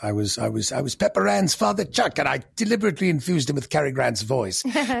Chuck. I was Pepper Ann's father, Chuck, and I deliberately infused him with Cary Grant's voice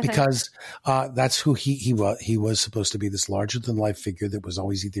because that's who he was. He was supposed to be this larger than life figure that was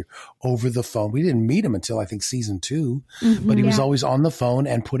always either over the phone. We didn't meet him until I think season 2, but he was always on the phone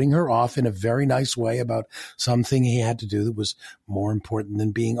and putting her off in a very nice way about something he had to do that was more important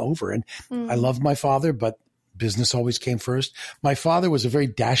than being over. And I loved my father, but business always came first. My father was a very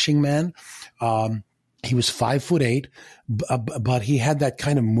dashing man. He was 5'8", but he had that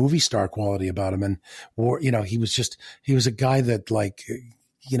kind of movie star quality about him. And, he was a guy that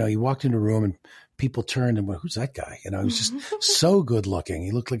he walked into a room and people turned and went, who's that guy? He was just so good looking. He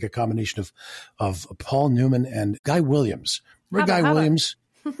looked like a combination of Paul Newman and Guy Williams. Remember Guy Williams?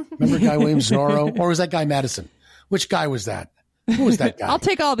 Remember Guy Williams, Zorro? Or was that Guy Madison? Which guy was that? Who was that guy? I'll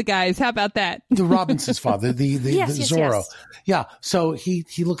take all the guys. How about that? The Robinson's father, the Zorro. Yes. Yeah. So he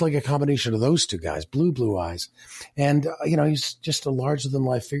looked like a combination of those two guys, blue eyes. And, he's just a larger than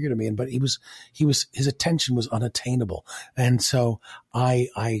life figure to me. But his attention was unattainable. And so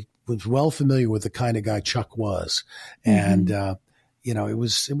I was well familiar with the kind of guy Chuck was. And, it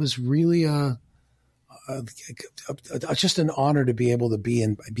was really, just an honor to be able to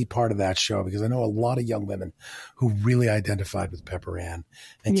be part of that show, because I know a lot of young women who really identified with Pepper Ann,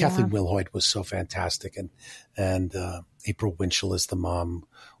 and Kathleen Wilhoit was so fantastic, and April Winchell as the mom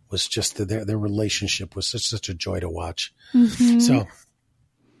was just their relationship was such a joy to watch. So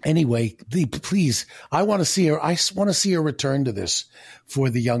anyway, please, I want to see her. I want to see her return to this for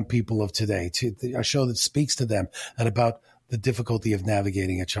the young people of today, to a show that speaks to them and about the difficulty of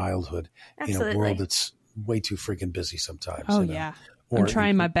navigating a childhood in a world that's way too freaking busy sometimes. Oh, yeah. I'm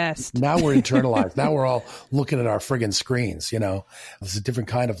trying my best. Now we're internalized. Now we're all looking at our friggin' screens, There's a different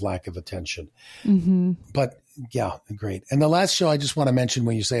kind of lack of attention. But yeah, great. And the last show I just want to mention,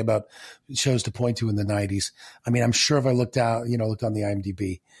 when you say about shows to point to in the 90s, I mean, I'm sure if I looked on the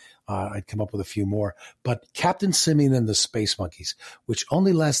IMDb, I'd come up with a few more. But Captain Simeon and the Space Monkeys, which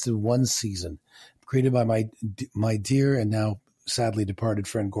only lasted one season, created by my dear and now sadly departed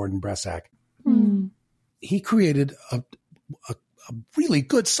friend Gordon Bresack. He created a really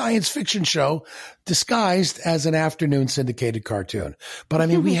good science fiction show disguised as an afternoon syndicated cartoon. But I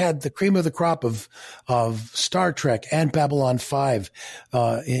mean, we had the cream of the crop of Star Trek and Babylon 5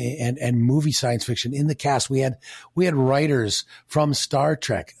 and movie science fiction in the cast. We had writers from Star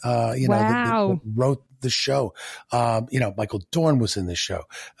Trek, that wrote the show. Michael Dorn was in the show.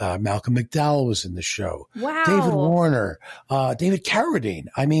 Malcolm McDowell was in the show. Wow. David Warner, David Carradine.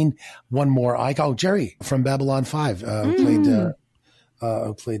 I mean, one more. Jerry from Babylon 5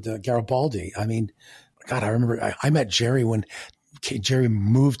 played Garibaldi. I mean, God, I remember I met Jerry when Jerry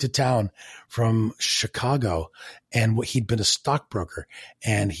moved to town from Chicago, and he'd been a stockbroker,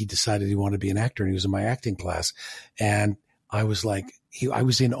 and he decided he wanted to be an actor, and he was in my acting class. And I was like, I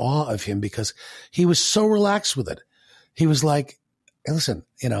was in awe of him because he was so relaxed with it. He was like, hey, listen,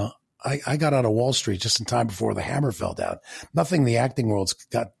 I got out of Wall Street just in time before the hammer fell down. Nothing the acting world's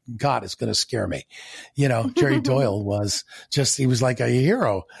got is going to scare me. Jerry Doyle he was like a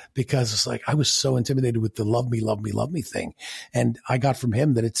hero, because it's like, I was so intimidated with the love me thing. And I got from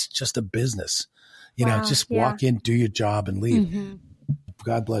him that it's just a business, walk in, do your job and leave.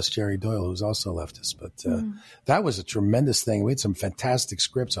 God bless Jerry Doyle, who's also left us. But that was a tremendous thing. We had some fantastic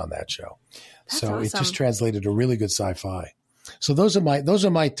scripts on that show. That's awesome. It just translated to really good sci-fi. So those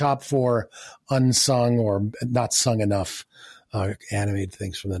are my top 4 unsung or not sung enough animated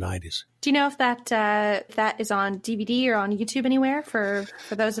things from the 90s. Do you know if that is on DVD or on YouTube anywhere for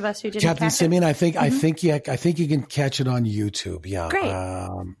those of us who didn't Captain catch Simeon, it? I think you can catch it on YouTube. Yeah. Great.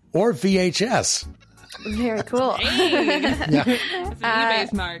 Or VHS. Very cool. It's an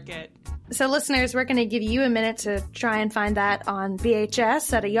eBay's market. So listeners, we're going to give you a minute to try and find that on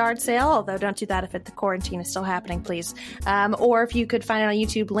VHS at a yard sale, although don't do that if the quarantine is still happening, please. Or if you could find it on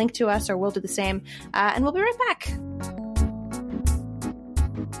YouTube, link to us, or we'll do the same. And we'll be right back.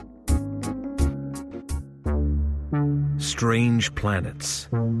 Strange planets,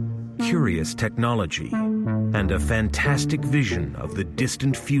 curious technology, and a fantastic vision of the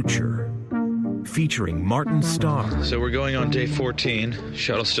distant future. Featuring Martin Starr. So we're going on day 14.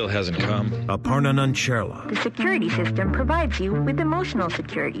 Shuttle still hasn't come. Aparna Nancherla. The security system provides you with emotional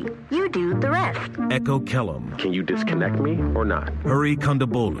security. You do the rest. Echo Kellum. Can you disconnect me or not? Hari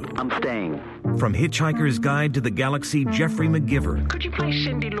Kondabolu. I'm staying. From Hitchhiker's Guide to the Galaxy, Jeffrey McGivern. Could you play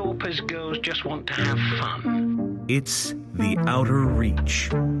Cyndi Lauper's Girls Just Want to Have Fun? It's The Outer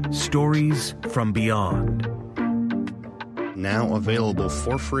Reach. Stories from Beyond. Now available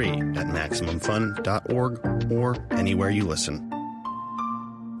for free at MaximumFun.org or anywhere you listen.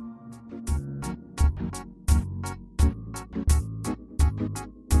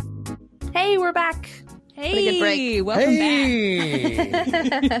 Pretty good break. Welcome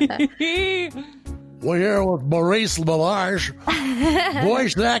back. We're here with Maurice LaMarche,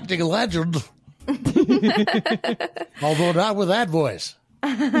 voice acting legend. Although not with that voice.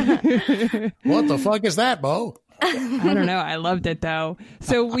 What the fuck is that, Bo? I don't know. I loved it, though.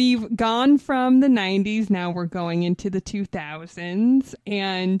 So we've gone from the 90s. Now we're going into the 2000s.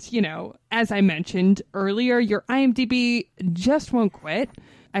 And, you know, as I mentioned earlier, your IMDb just won't quit.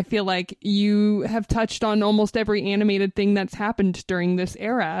 I feel like you have touched on almost every animated thing that's happened during this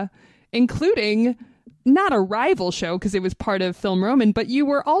era, including not a rival show because it was part of Film Roman, but you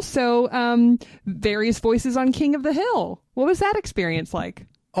were also various voices on King of the Hill. What was that experience like?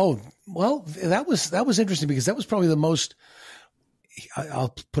 Oh, well, that was interesting because that was probably the most,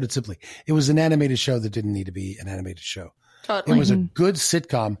 I'll put it simply, it was an animated show that didn't need to be an animated show. Totally. It was a good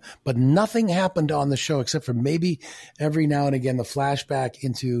sitcom, but nothing happened on the show except for maybe every now and again the flashback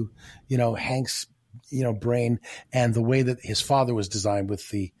into, you know, Hank's, you know, brain and the way that his father was designed with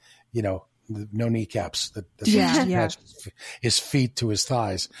the, you know, no kneecaps that matched his feet to his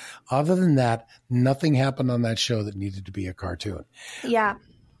thighs. Other than that, nothing happened on that show that needed to be a cartoon. Yeah.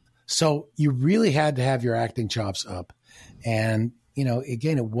 So you really had to have your acting chops up. And, you know,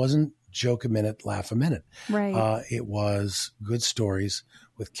 again, it wasn't joke a minute, laugh a minute. Right. It was good stories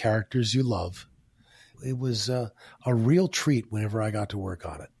with characters you love. It was a real treat whenever I got to work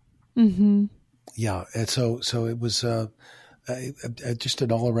on it. Mm-hmm. Yeah. And so it was just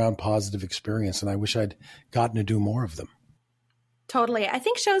an all-around positive experience, and I wish I'd gotten to do more of them. Totally. I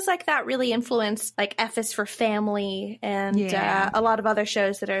think shows like that really influence like F is for Family and a lot of other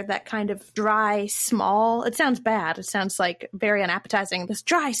shows that are that kind of dry, small. It sounds bad. It sounds like very unappetizing, this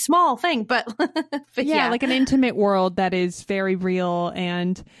dry, small thing. But, yeah, like an intimate world that is very real.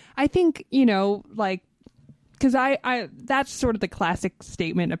 And I think, you know, like, because I that's sort of the classic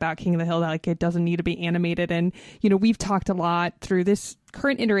statement about King of the Hill, that like it doesn't need to be animated. And, you know, we've talked a lot through this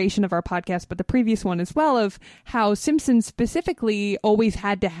current iteration of our podcast, but the previous one as well, of how Simpsons specifically always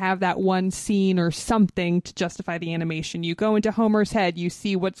had to have that one scene or something to justify the animation. You go into Homer's head, you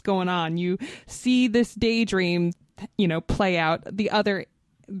see what's going on, you see this daydream, you know, play out, the other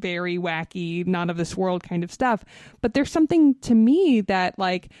very wacky, not of this world kind of stuff. But there's something to me that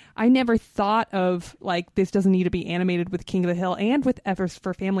like I never thought of, like, this doesn't need to be animated with King of the Hill and with F is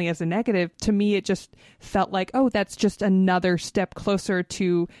for Family as a negative. To me, it just felt like, oh, that's just another step closer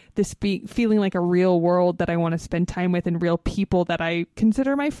to this feeling like a real world that I want to spend time with and real people that I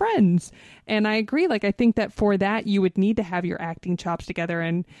consider my friends. And I agree. Like, I think that for that, you would need to have your acting chops together.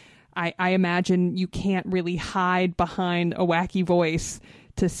 And I imagine you can't really hide behind a wacky voice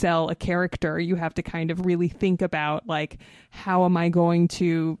to sell a character. You have to kind of really think about, like, how am I going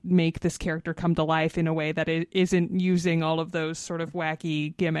to make this character come to life in a way that it isn't using all of those sort of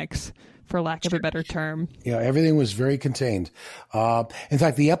wacky gimmicks, for lack of a better term. Yeah, everything was very contained. In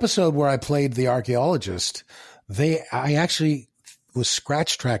fact, the episode where I played the archaeologist, I actually was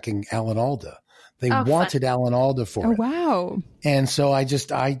scratch tracking Alan Alda. They wanted Alan Alda for it. Oh, wow. And so I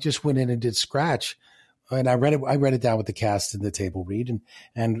just went in and did scratch. And I read it down with the cast and the table read,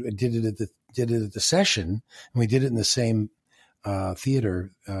 and did it at the session. And we did it in the same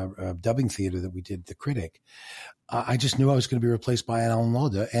theater, dubbing theater that we did The Critic. I just knew I was going to be replaced by Alan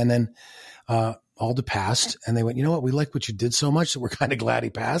Alda, and then Alda passed, and they went, you know what? We liked what you did so much that we're kind of glad he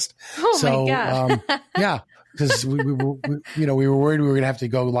passed. Oh my God! Yeah. Because we were worried we were going to have to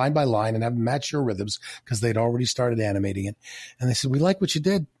go line by line and have them match your rhythms because they'd already started animating it, and they said, we like what you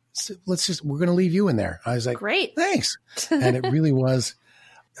did. So we're going to leave you in there. I was like, great, thanks. And it really was.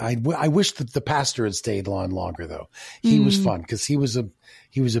 I wish that the pastor had stayed on longer, though. He was fun because he was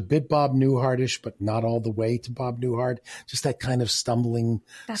a bit Bob Newhart-ish, but not all the way to Bob Newhart. Just that kind of stumbling,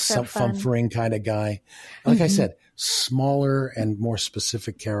 fumfering kind of guy. Like I said, smaller and more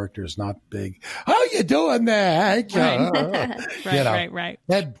specific characters, not big. How you doing there? Right.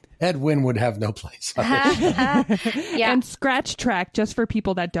 Ed Wynn would have no place. Yeah. And Scratch Track, just for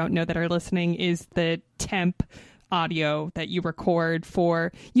people that don't know that are listening, is the temp audio that you record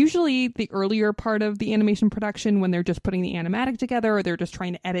for usually the earlier part of the animation production when they're just putting the animatic together, or they're just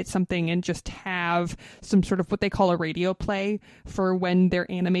trying to edit something and just have some sort of what they call a radio play for when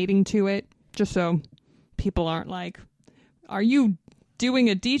they're animating to it, just so people aren't like, are you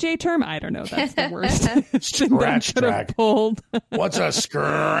doing a DJ term? I don't know. That's the worst. Scratch track. Pulled. What's a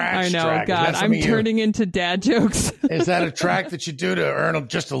scratch track? I know. God, I'm turning into dad jokes. Is that a track that you do to earn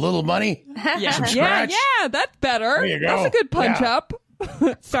just a little money? Yeah, that's better. There you go. That's a good punch up.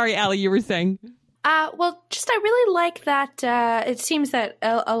 Sorry, Allie, you were saying. I really like that. It seems that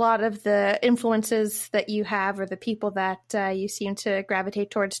a lot of the influences that you have, or the people that you seem to gravitate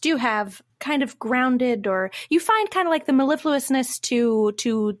towards, do have kind of grounded, or you find kind of like the mellifluousness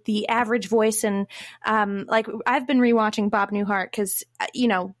to the average voice. And like I've been rewatching Bob Newhart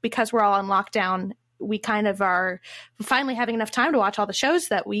because we're all on lockdown, we kind of are finally having enough time to watch all the shows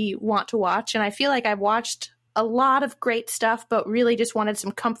that we want to watch. And I feel like I've watched a lot of great stuff, but really just wanted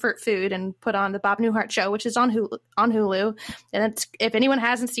some comfort food and put on the Bob Newhart Show, which is on Hulu. And it's, if anyone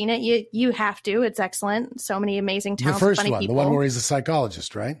hasn't seen it, you have to. It's excellent. So many amazing, talented, funny people. The one where he's a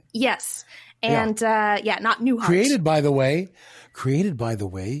psychologist, right? Yes. And not Newhart. Created, by the way,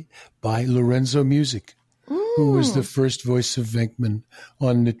 by Lorenzo Music, who was the first voice of Venkman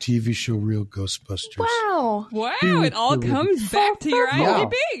on the TV show Real Ghostbusters. Wow. It all comes back to your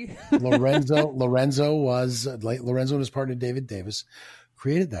IMDb. Lorenzo and his partner David Davis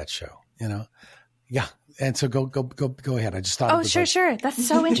created that show, Yeah. And so go ahead. I just thought. Oh, sure. That's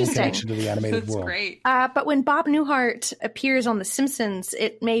so interesting. Connection to the animated world. Great. But when Bob Newhart appears on The Simpsons,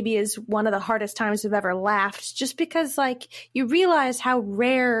 it maybe is one of the hardest times I've ever laughed, just because like you realize how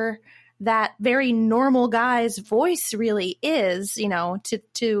rare that very normal guy's voice really is,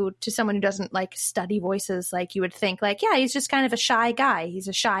 to someone who doesn't like study voices. Like you would think like, yeah, he's just kind of a shy guy. He's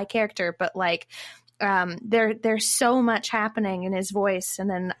a shy character, but like, there's so much happening in his voice. And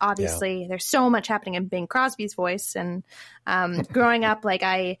then obviously there's so much happening in Bing Crosby's voice. And, growing up, like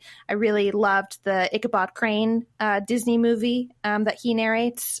I really loved the Ichabod Crane, Disney movie, that he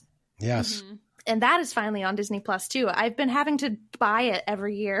narrates. Yes. Mm-hmm. And that is finally on Disney Plus too. I've been having to buy it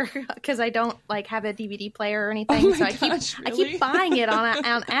every year because I don't like have a DVD player or anything. So I keep buying it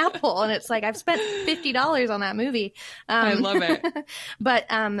on Apple, and it's like I've spent $50 on that movie. I love it. But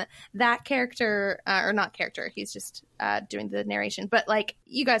that character, or not character, he's just doing the narration. But like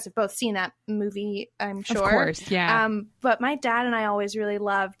you guys have both seen that movie, I'm sure. Of course, yeah. But my dad and I always really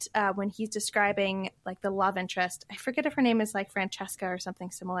loved when he's describing like the love interest. I forget if her name is like Francesca or something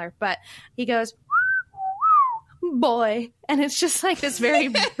similar, but he goes, boy, and it's just like this very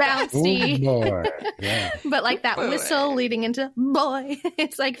bouncy but like that whistle leading into boy,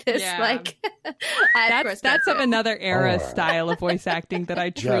 it's like this like that's of another era style of voice acting that I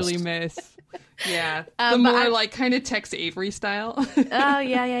truly miss. The more like kind of Tex Avery style. But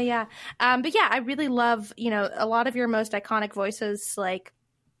yeah, I really love a lot of your most iconic voices. Like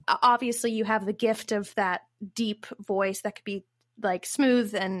obviously you have the gift of that deep voice that could be like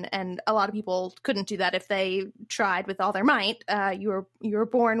smooth, and a lot of people couldn't do that if they tried with all their might. You were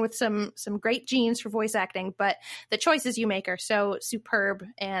born with some great genes for voice acting, but the choices you make are so superb,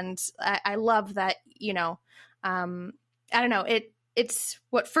 and I love that. I don't know, it's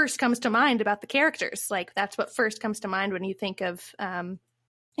what first comes to mind about the characters. Like that's what first comes to mind when you think of when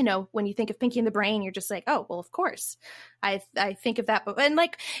you think of Pinky and the Brain, you're just like, oh well, of course I think of that. And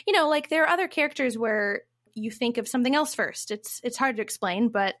like there are other characters where you think of something else first. It's hard to explain,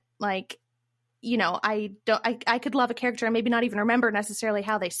 but like, I could love a character and maybe not even remember necessarily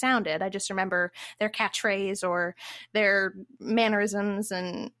how they sounded. I just remember their catchphrase or their mannerisms.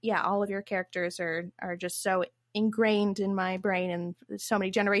 And yeah, all of your characters are just so ingrained in my brain and so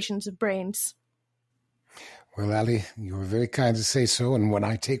many generations of brains. Well, Ali, you were very kind to say so. And when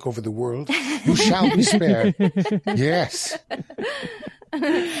I take over the world, you shall be spared. Yes.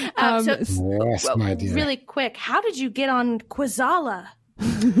 Yes, my dear. Really quick, how did you get on Quizala?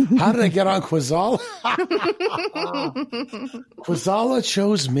 How did I get on Quizala? Quizala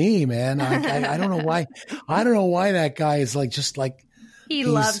chose me, man. I don't know why. I don't know why that guy is he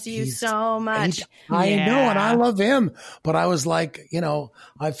loves you so much. I know, and I love him. But I was like,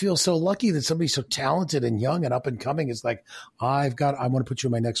 I feel so lucky that somebody so talented and young and up and coming is like, I want to put you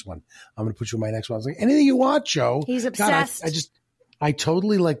in my next one. I'm going to put you in my next one. I was like, anything you want, Joe. He's obsessed. God, I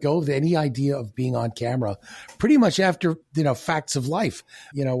totally let go of any idea of being on camera pretty much after, Facts of Life,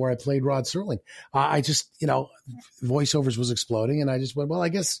 where I played Rod Serling. I just, voiceovers was exploding, and I just went, well, I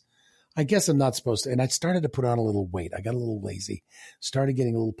guess I'm not supposed to. And I started to put on a little weight. I got a little lazy, started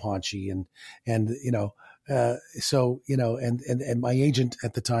getting a little paunchy, and my agent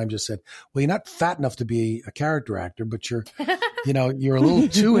at the time just said, well, you're not fat enough to be a character actor, but you're a little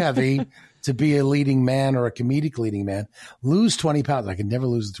too heavy to be a leading man or a comedic leading man. Lose 20 pounds. I could never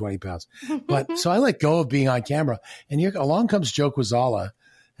lose the 20 pounds. But so I let go of being on camera, and along comes Joe Quizala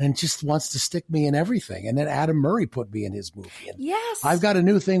and just wants to stick me in everything. And then Adam Murray put me in his movie. And yes. I've got a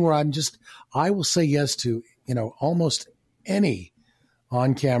new thing where I will say yes to, almost any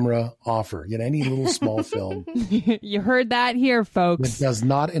on-camera offer, any little small film. You heard that here, folks. It does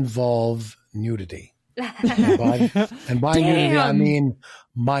not involve nudity. And by nudity, I mean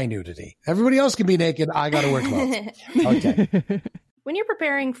my nudity. Everybody else can be naked. I got to wear clothes. Okay. When you're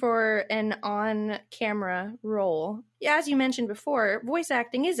preparing for an on-camera role, as you mentioned before, voice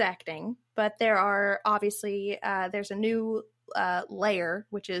acting is acting, but there are obviously, there's a new layer,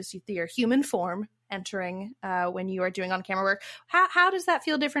 which is your human form entering when you are doing on-camera work. How does that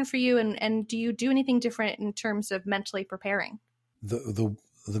feel different for you, and do you do anything different in terms of mentally preparing? The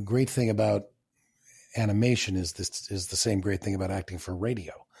great thing about animation is the same great thing about acting for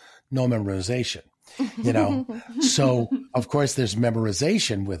radio. No memorization, So of course there's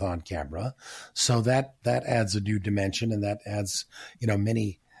memorization with on camera. So that adds a new dimension, and that adds,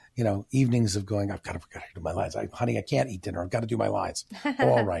 many, evenings of going, I've got to do my lines. Honey, I can't eat dinner. I've got to do my lines. Oh,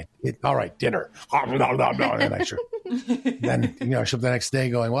 all right. Dinner. And I sure. Then, I show up the next day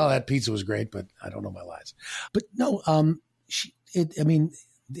going, well, that pizza was great, but I don't know my lines. But no,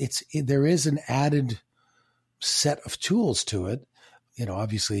 there is an added set of tools to it.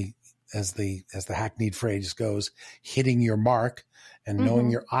 Obviously, as the hackneyed phrase goes, hitting your mark and knowing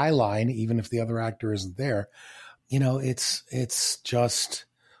your eye line, even if the other actor isn't there. It's just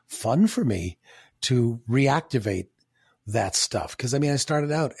fun for me to reactivate that stuff. Because I started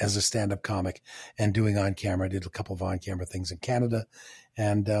out as a stand-up comic and doing on camera. I did a couple of on camera things in Canada,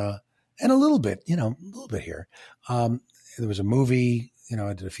 and a little bit here. There was a movie.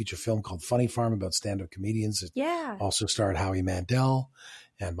 I did a feature film called Funny Farm about stand-up comedians. It also starred Howie Mandel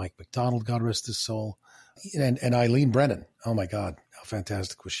and Mike McDonald, God rest his soul, and Eileen Brennan. Oh my God, how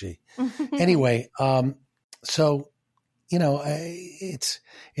fantastic was she? Anyway, so it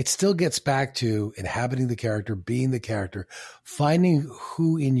still gets back to inhabiting the character, being the character, finding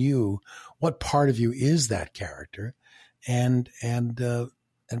who in you, what part of you is that character, and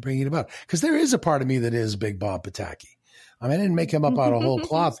bringing it about. Because there is a part of me that is Big Bob Pataki. I didn't make him up out of whole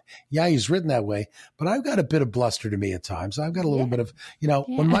cloth. Yeah, he's written that way, but I've got a bit of bluster to me at times. I've got a little bit of,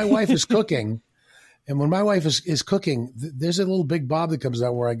 when my wife is cooking, and when my wife is cooking, there's a little Big Bob that comes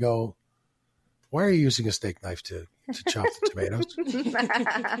out where I go, why are you using a steak knife to chop the tomatoes?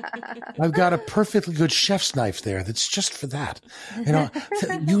 I've got a perfectly good chef's knife there that's just for that.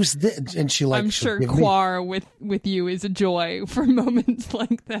 Use this. And she I'm sure Quar with you is a joy for moments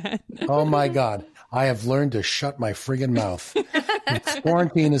like that. Oh my God. I have learned to shut my friggin' mouth.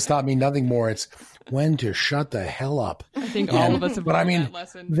 Quarantine has taught me nothing more. It's when to shut the hell up. I think all of us have learned that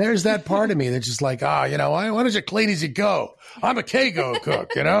lesson. There's that part of me that's just like, why don't you clean as you go? I'm a K-Go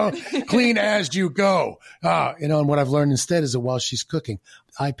cook, clean as you go. And what I've learned instead is that while she's cooking,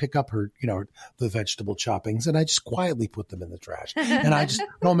 I pick up her, the vegetable choppings, and I just quietly put them in the trash. And I just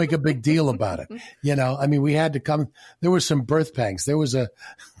don't make a big deal about it. We had to come, there were some birth pangs. There was a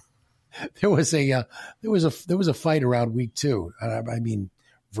fight around week 2.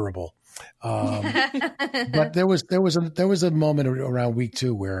 Verbal. But there was a moment around week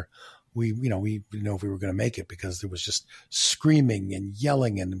 2 where we didn't know if we were going to make it, because there was just screaming and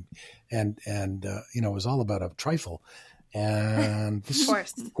yelling and it was all about a trifle. And this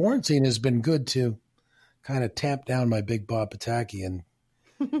quarantine has been good to kind of tamp down my Big Bob Pataki and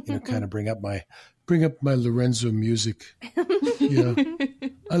kind of bring up my Lorenzo music. Yeah.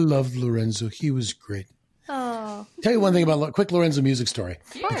 I loved Lorenzo. He was great. Oh. Tell you one thing about quick Lorenzo music story,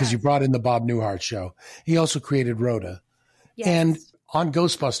 because you brought in the Bob Newhart show. He also created Rhoda. Yes. And on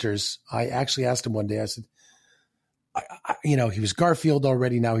Ghostbusters, I actually asked him one day, I said, he was Garfield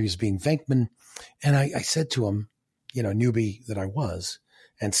already. Now he was being Venkman. And I said to him, newbie that I was,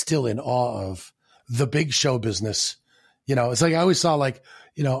 and still in awe of the big show business. It's like I always saw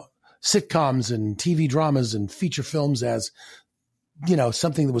sitcoms and TV dramas and feature films as,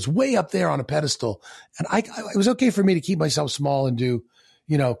 something that was way up there on a pedestal. And it was okay for me to keep myself small and do,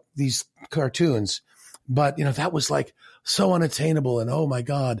 these cartoons. But, that was so unattainable. And oh my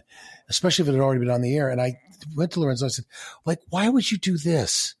God, especially if it had already been on the air. And I went to Lorenzo, I said, why would you do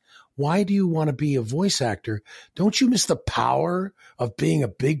this? Why do you want to be a voice actor? Don't you miss the power of being a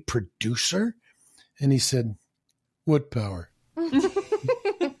big producer? And he said, what power?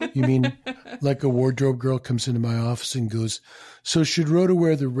 You mean like a wardrobe girl comes into my office and goes, so should Rhoda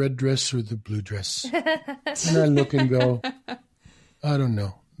wear the red dress or the blue dress? And I look and go, I don't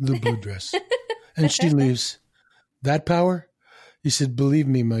know, the blue dress. And she leaves. That power? He said, believe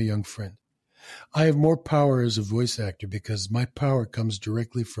me, my young friend, I have more power as a voice actor because my power comes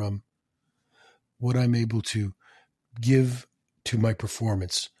directly from what I'm able to give to my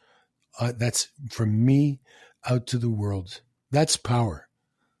performance. That's from me out to the world. That's power.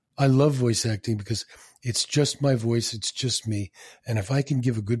 I love voice acting because it's just my voice. It's just me. And if I can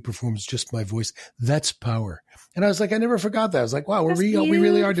give a good performance, just my voice, that's power. And I was like, I never forgot that. I was like, wow, we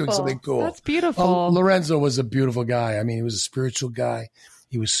really are doing something cool. That's beautiful. Lorenzo was a beautiful guy. He was a spiritual guy.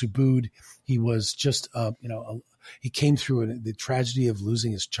 He was subdued. He was just, he came through the tragedy of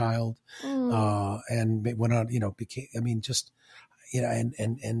losing his child, and went on, became, just,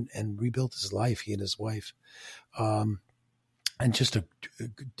 and rebuilt his life, he and his wife. And just a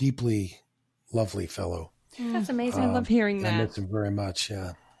deeply lovely fellow. That's amazing. I love hearing that. I miss him very much.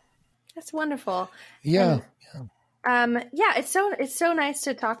 Yeah. That's wonderful. Yeah. It's so nice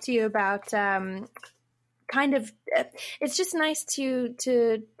to talk to you about, it's just nice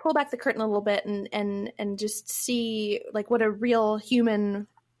to pull back the curtain a little bit and just see like what a real human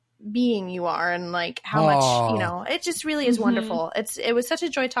being you are, and like how much it just really is wonderful. It was such a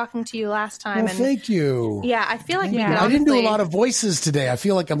joy talking to you last time. Well, thank you. Yeah, I feel like I didn't do a lot of voices today. I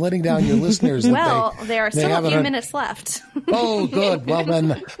feel like I'm letting down your listeners. There are still a few minutes left. Oh, good. Well,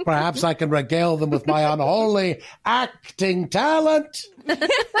 then perhaps I can regale them with my unholy acting talent.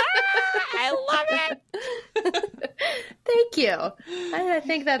 I love it. Thank you. I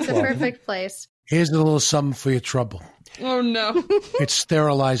think that's a perfect place. Here's a little something for your trouble. Oh, no. It's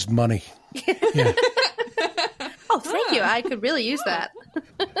sterilized money. Yeah. Oh, thank you. I could really use that.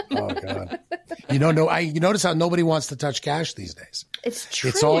 Oh, God. You notice how nobody wants to touch cash these days. It's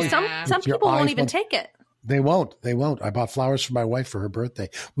true. Some people won't even take it. They won't. I bought flowers for my wife for her birthday.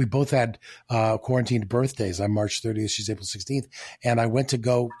 We both had quarantined birthdays. I'm March 30th. She's April 16th. And I went to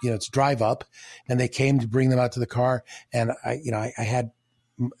go, to drive up, and they came to bring them out to the car. And I had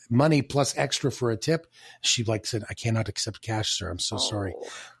money plus extra for a tip. She said, I cannot accept cash, sir. I'm so sorry.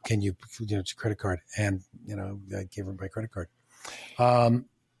 Can you, it's a credit card. And, I gave her my credit card.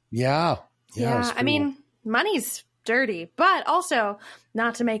 Yeah. I mean, money's dirty, but also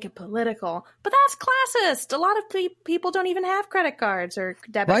not to make it political, but that's classist. A lot of people don't even have credit cards or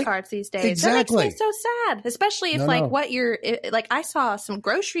debit cards these days. Exactly. That makes me so sad, especially if what you're like, I saw some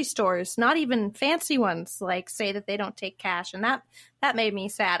grocery stores, not even fancy ones, like say that they don't take cash. And that made me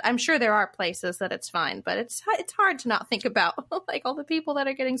sad. I'm sure there are places that it's fine, but it's hard to not think about like all the people that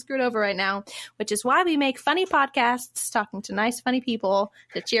are getting screwed over right now, which is why we make funny podcasts talking to nice, funny people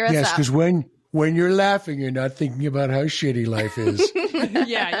to cheer us up. Yes, because when you're laughing, you're not thinking about how shitty life is.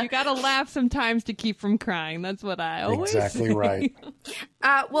 Yeah, you got to laugh sometimes to keep from crying. That's what I always say. Right.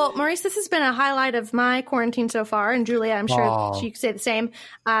 Well, Maurice, this has been a highlight of my quarantine so far, and Julia, I'm sure she could say the same.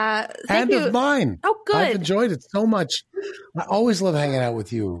 Thank you. Of mine. Oh, good. I've enjoyed it so much. I always love hanging out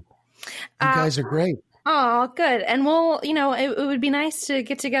with you. You guys are great. Oh, good. And we'll, it would be nice to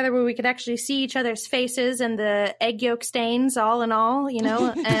get together where we could actually see each other's faces and the egg yolk stains all in all, and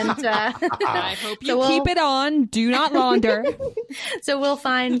I hope you keep it on. Do not launder. So we'll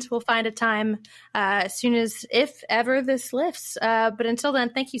find a time as soon as, if ever, this lifts. But until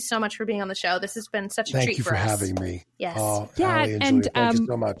then, thank you so much for being on the show. This has been such a treat for us. Thank you for having me. Yes. Allie and Julia, thank you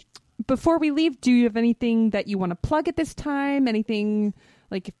so much. Before we leave, do you have anything that you want to plug at this time? Anything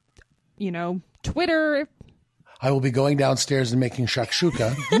like, Twitter? I will be going downstairs and making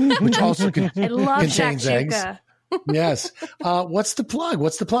shakshuka, which also contains eggs. Yes. What's the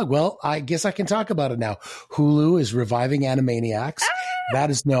plug? Well, I guess I can talk about it now. Hulu is reviving Animaniacs.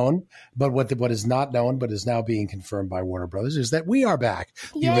 That is known. But what is not known, but is now being confirmed by Warner Brothers, is that we are back.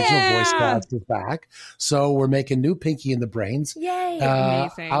 The original voice cast is back. So we're making new Pinky and the Brains. Yay!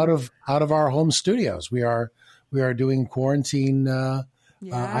 Amazing. Out of our home studios. We are doing quarantine.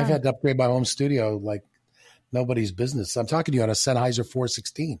 I've had to upgrade my home studio like nobody's business. I'm talking to you on a Sennheiser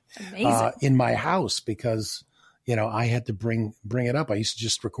 416 in my house because, I had to bring it up. I used to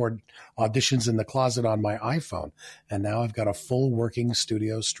just record auditions in the closet on my iPhone, and now I've got a full working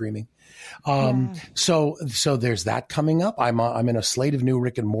studio streaming. So there's that coming up. I'm in a slate of new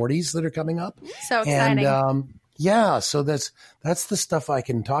Rick and Mortys that are coming up. So exciting. And, so that's the stuff I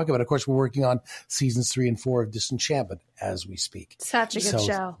can talk about. Of course, we're working on seasons 3 and 4 of Disenchantment as we speak. Such a good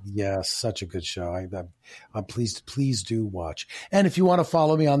show. Yes, such a good show. I'm pleased. Please do watch. And if you want to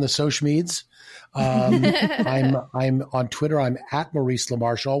follow me on the social medias, I'm on Twitter. I'm at Maurice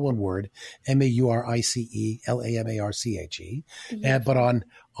LaMarche, all one word, MauriceLamarche. But on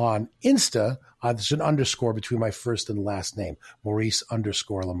Insta, there's an underscore between my first and last name,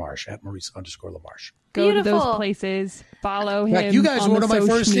 Maurice_LaMarche, at Maurice_LaMarche. Go to those places. Follow him. You guys were one of my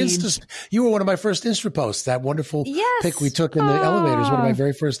first Insta. You were one of my first Insta posts. That wonderful pic we took in the elevator is one of my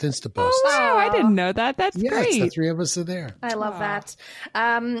very first Insta posts. Oh, wow. I didn't know that. That's great. The three of us are there. I love that.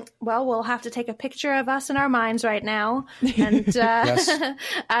 Well, we'll have to take a picture of us in our minds right now. And yes. Don't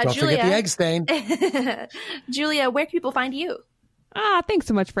Julia, forget the egg stain. Julia, where can people find you? Thanks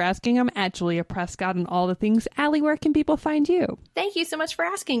so much for asking. I'm at Julia Prescott and all the things. Allie, where can people find you? Thank you so much for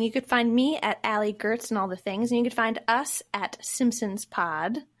asking. You could find me at Allie Gertz and all the things, and you could find us at Simpsons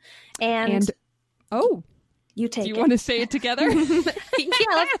Pod. And you take it. Do you want to say it together? Yeah,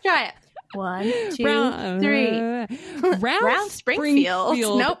 let's try it. 1, 2, Round 3. Round Springfield.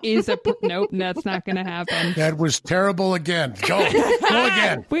 Nope. is nope. That's not going to happen. That was terrible again. Go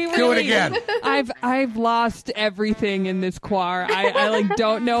again. Do it again. I've lost everything in this choir. I like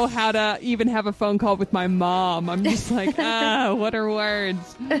don't know how to even have a phone call with my mom. I'm just like, what are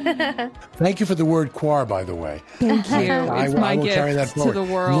words? Thank you for the word quar, by the way. Thank you. I will gift carry that forward. to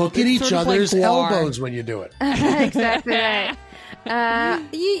the world. Look at It's each sort of like other's guar. elbows when you do it. Exactly right.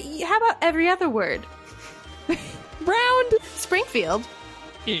 How about every other word? Round Springfield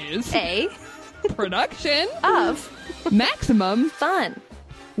is a production of Maximum Fun.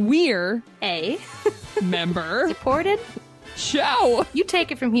 We're a member supported show. You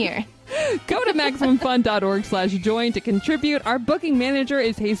take it from here. Go to MaximumFun.org/join to contribute. Our booking manager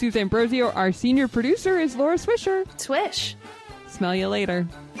is Jesus Ambrosio. Our senior producer is Laura Swisher. Swish. Smell you later.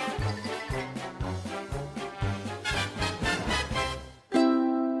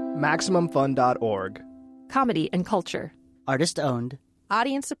 MaximumFun.org. Comedy and culture. Artist owned.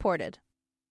 Audience supported.